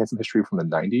actually had some history from the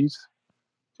 90s,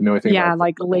 You know anything Yeah, about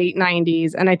like late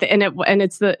 90s. And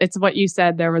it's what you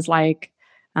said. There was like,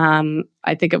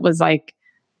 I think it was like,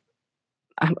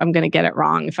 I'm going to get it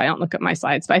wrong if I don't look at my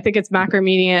slides, but I think it's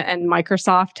Macromedia and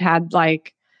Microsoft had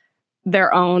like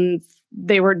their own,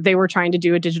 they were trying to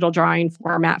do a digital drawing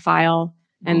format file.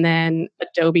 And then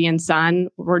Adobe and Sun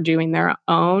were doing their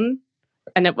own,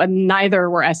 and neither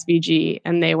were SVG,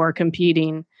 and they were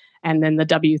competing. And then the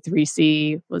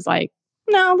W3C was like,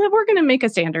 no, we're going to make a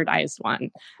standardized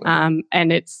one. And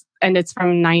it's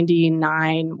from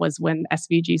 99 was when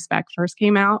SVG spec first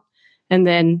came out. And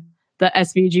then the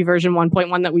SVG version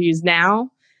 1.1 that we use now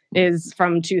is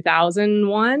from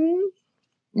 2001.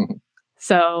 Mm-hmm.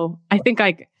 So I think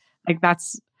like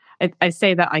that's, I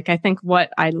say that like I think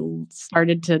what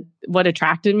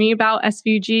attracted me about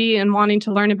SVG and wanting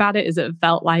to learn about it is it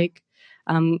felt like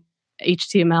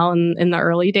HTML in the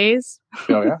early days.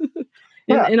 Oh yeah,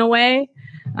 yeah. in a way.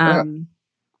 I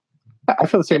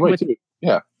feel the same way too.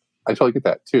 Yeah, I totally get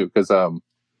that too because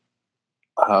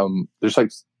there's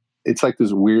like it's like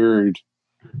this weird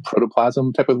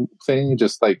protoplasm type of thing,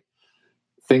 just like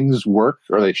things work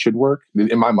or they should work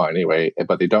in my mind anyway,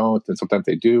 but they don't, and sometimes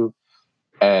they do.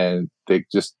 And they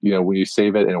just, when you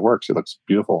save it and it works, it looks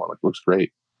beautiful and it looks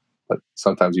great. But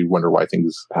sometimes you wonder why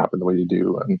things happen the way they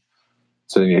do. And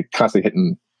so then you're constantly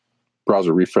hitting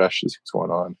browser refresh to see what's going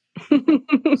on.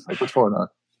 It's like, what's going on?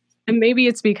 And maybe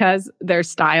it's because there's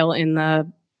style in the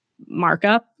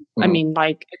markup. Mm-hmm. I mean,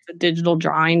 like it's a digital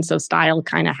drawing, so style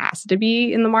kind of has to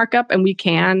be in the markup. And we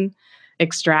can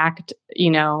extract,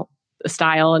 the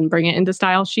style and bring it into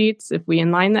style sheets if we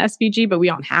inline the SVG, but we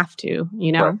don't have to,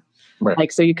 Right.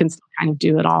 Like, so you can still kind of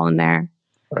do it all in there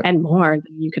and more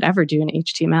than you could ever do in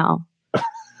HTML.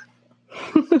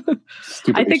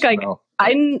 I think HTML.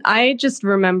 I just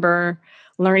remember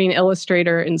learning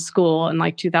Illustrator in school in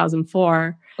like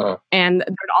 2004. And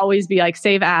there'd always be like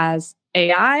save as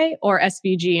AI or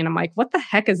SVG. And I'm like, what the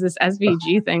heck is this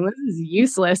SVG thing? This is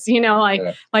useless.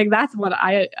 Like that's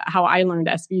how I learned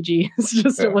SVG. It's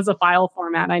just, it was a file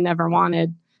format I never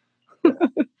wanted.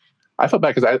 I felt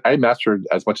bad because I mastered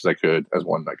as much as I could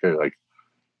like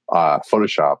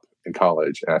Photoshop in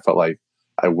college. And I felt like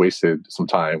I wasted some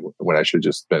time when I should have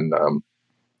just been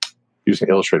using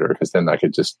Illustrator, because then I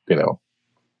could just, I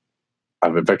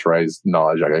have a vectorized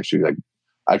knowledge.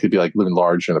 I could be like living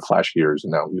large in the Flash years,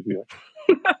 and now we'd be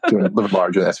like living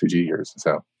large in the SVG years.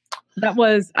 So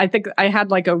I think I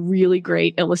had like a really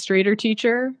great Illustrator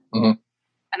teacher, and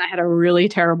I had a really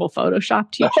terrible Photoshop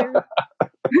teacher.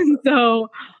 So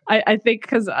I think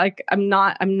because like I'm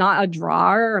not a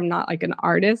drawer, I'm not like an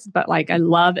artist, but like I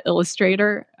love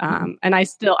Illustrator, and I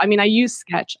use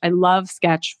Sketch. I love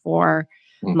Sketch for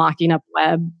mocking up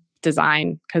web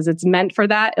design because it's meant for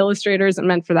that. Illustrator isn't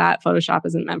meant for that. Photoshop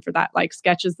isn't meant for that. Like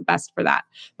Sketch is the best for that.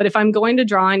 But if I'm going to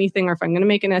draw anything, or if I'm going to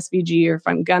make an SVG, or if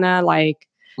I'm gonna like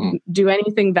do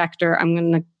anything vector, I'm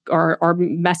gonna or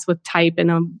mess with type in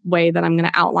a way that I'm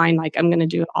gonna outline, like I'm gonna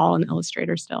do it all in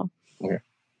Illustrator still. Okay.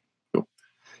 Cool.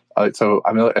 So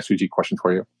I'm another SVG question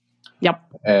for you. Yep.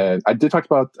 And I did talk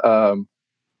about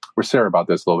with Sarah about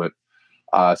this a little bit.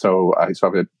 So I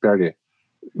have a Berge.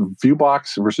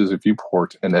 Viewbox versus a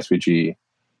viewport in SVG.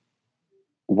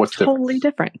 What's totally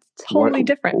different? Totally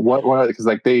different. What? Because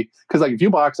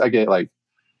Viewbox, I get like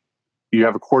you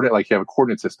have a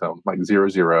coordinate system like 0,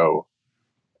 0,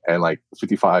 and like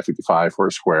 55, 55 for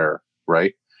a square,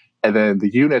 right? And then the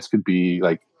units could be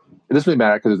like, it doesn't really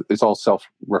matter because it's all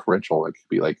self-referential. It could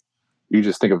be like you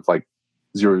just think of like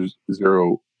 0,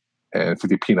 0. And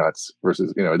 50 peanuts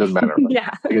versus, it doesn't matter.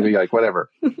 Yeah. It can be like whatever.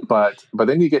 But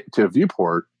then you get to a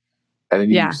viewport, and then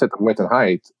you set the width and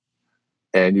height,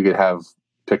 and you could have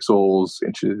pixels,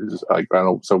 inches, like, I don't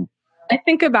know. So I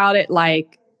think about it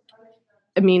like,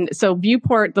 so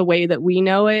viewport, the way that we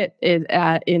know it is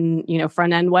in,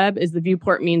 front end web, is the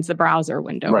viewport means the browser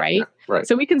window, right? Right.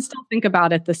 So we can still think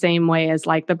about it the same way as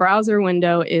like the browser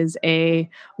window is a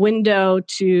window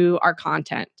to our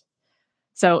content.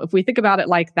 So if we think about it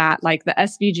like that, like the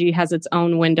SVG has its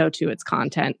own window to its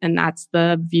content, and that's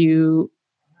the viewport,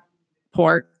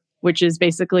 which is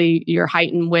basically your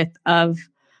height and width of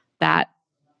that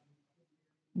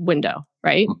window,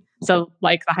 right? So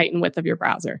like the height and width of your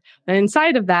browser. And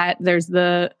inside of that, there's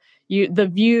the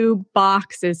view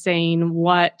box is saying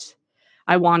what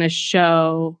I want to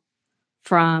show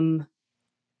from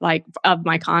of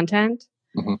my content.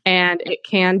 And it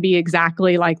can be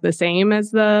exactly like the same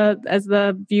as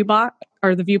the view box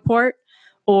or the viewport,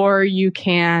 or you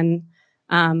can,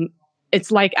 it's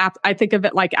like, I think of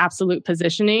it like absolute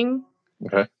positioning.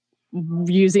 Okay.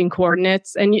 Using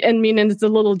coordinates, and it's a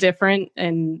little different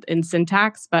in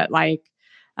syntax, but like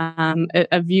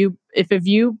If a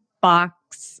view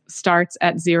box starts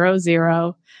at 0,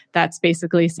 0, that's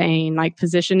basically saying like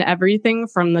position everything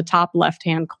from the top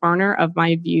left-hand corner of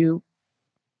my view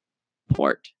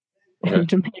port. Okay.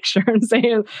 To make sure I'm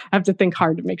saying, I have to think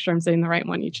hard to make sure I'm saying the right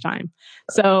one each time.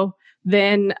 So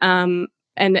then, and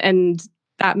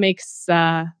that makes,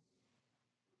 so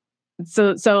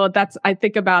that's, I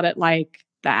think about it like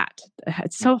that.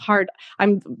 It's so hard.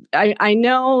 I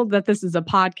know that this is a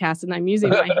podcast and I'm using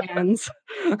my hands,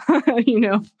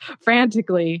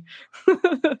 frantically.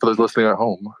 For those listening at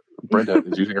home, Brenda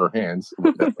is using her hands.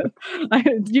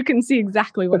 You can see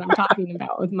exactly what I'm talking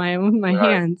about with my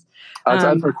hands. That's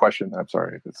a fair question. I'm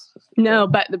sorry. No,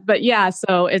 but yeah.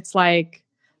 So it's like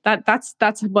that's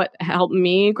what helped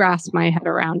me grasp my head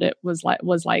around it was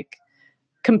like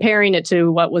comparing it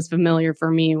to what was familiar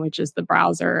for me, which is the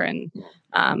browser and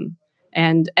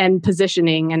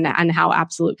positioning and how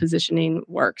absolute positioning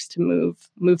works to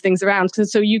move things around.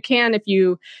 So you can, if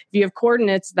you have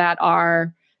coordinates that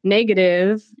are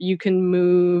negative, you can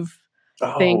move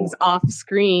things off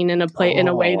screen in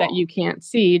a way that you can't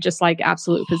see, just like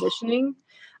absolute positioning.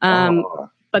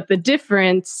 But the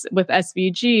difference with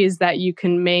SVG is that you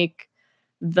can make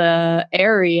the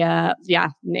area,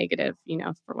 negative,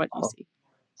 for what you see.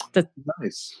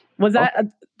 Nice. Was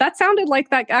that sounded like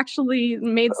that actually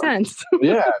made sense?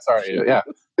 Yeah, sorry. Yeah.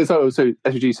 So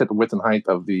SVG set the width and height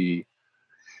of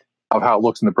how it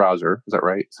looks in the browser. Is that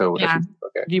right? So okay.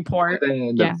 Viewport.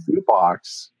 And then the view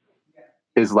box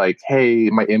is like, hey,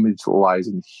 my image lies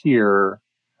in here,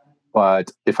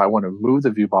 but if I want to move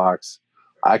the view box,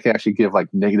 I can actually give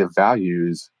like negative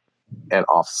values and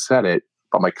offset it,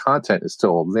 but my content is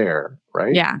still there,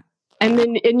 right? Yeah.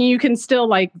 And you can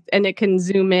still and it can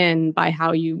zoom in by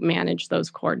how you manage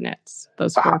those coordinates,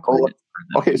 those coordinates.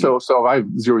 Okay, so if I have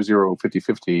 0, 0, 50,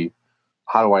 50,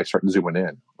 how do I start zooming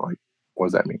in? Like, what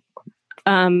does that mean?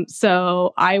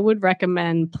 So I would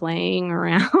recommend playing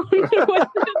around with it to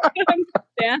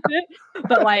understand it.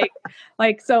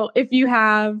 But so if you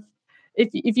have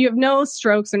no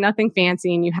strokes or nothing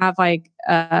fancy and you have like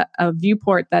a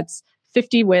viewport that's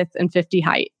 50 width and 50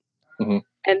 height, mm-hmm.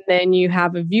 and then you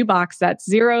have a view box that's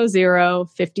 0, 0,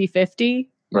 50, 50.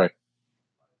 Right.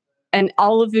 And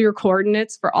all of your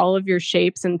coordinates for all of your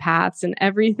shapes and paths and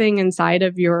everything inside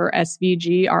of your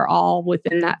SVG are all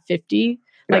within that 50.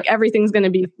 Yeah. Like everything's going to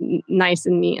be nice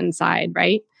and neat inside,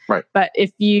 right? Right. But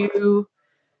if you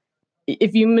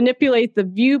manipulate the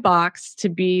view box to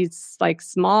be like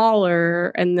smaller,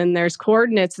 and then there's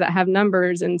coordinates that have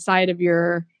numbers inside of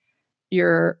your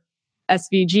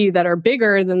SVG that are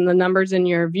bigger than the numbers in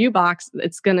your view box,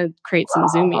 it's going to create some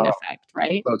zooming effect,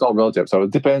 right? So it's all relative. So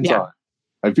it depends on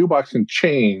my view box can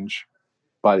change,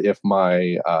 but if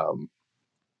my so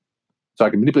I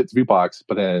can manipulate the view box,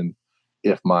 but then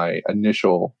if my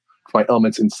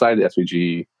elements inside the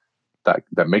SVG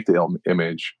that make the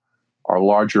image are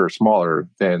larger or smaller,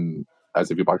 then as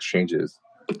the view box changes.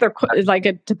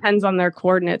 It depends on their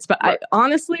coordinates. But right.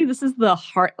 Honestly, this is the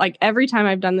heart. Like every time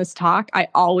I've done this talk, I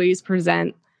always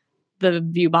present the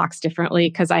view box differently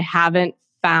because I haven't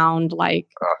found a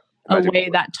way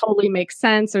that totally makes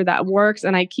sense or that works.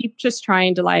 And I keep just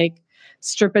trying to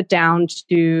strip it down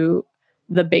to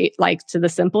to the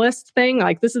simplest thing.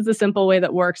 Like this is the simple way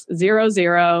that works 0,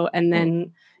 0. And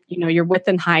then, your width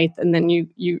and height. And then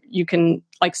you can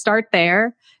start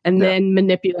there and then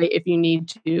manipulate if you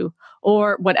need to,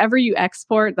 or whatever you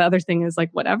export. The other thing is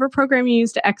whatever program you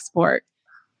use to export,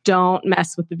 don't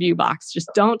mess with the view box. Just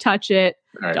don't touch it.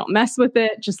 Right. Don't mess with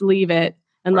it. Just leave it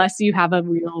unless you have a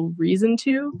real reason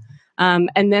to. And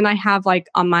then I have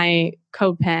on my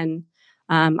CodePen,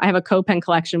 I have a CodePen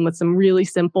collection with some really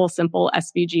simple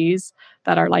SVGs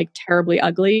that are terribly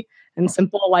ugly and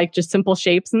simple, just simple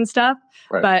shapes and stuff.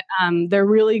 Right. But they're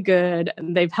really good.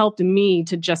 They've helped me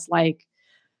to just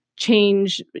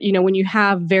change, when you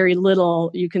have very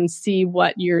little, you can see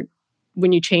when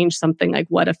you change something,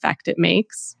 what effect it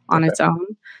makes on its own.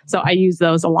 So I use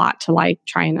those a lot to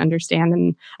try and understand.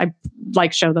 And I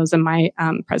show those in my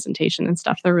presentation and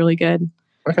stuff. They're really good.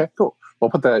 Okay, cool. We'll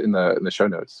put that in the show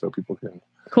notes so people can.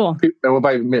 Cool. And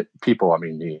by people, I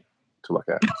mean me to look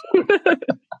at. So.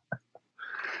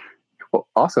 Well,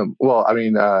 awesome. Well,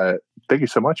 thank you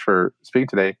so much for speaking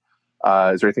today.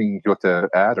 Is there anything you'd like to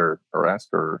add or ask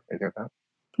or anything like that?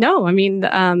 No,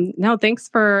 no, thanks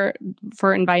for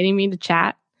inviting me to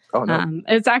chat. Oh, no.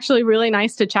 It's actually really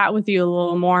nice to chat with you a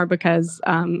little more because,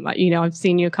 I've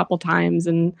seen you a couple times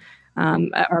and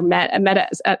or met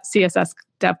at CSS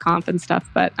DevConf and stuff.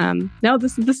 But no,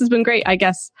 this has been great, I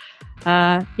guess.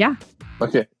 Yeah.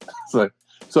 Okay. So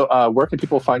where can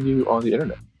people find you on the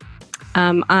internet?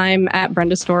 I'm at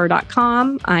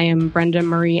brendastore.com. I am Brenda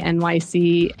Marie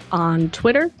NYC on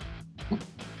Twitter.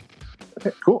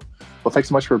 Okay, cool. Well, thanks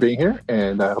so much for being here,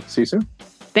 and I hope to see you soon.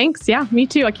 Thanks. Yeah, me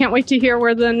too. I can't wait to hear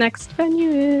where the next venue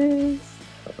is.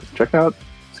 Check out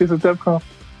Seasons DevConf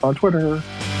on Twitter.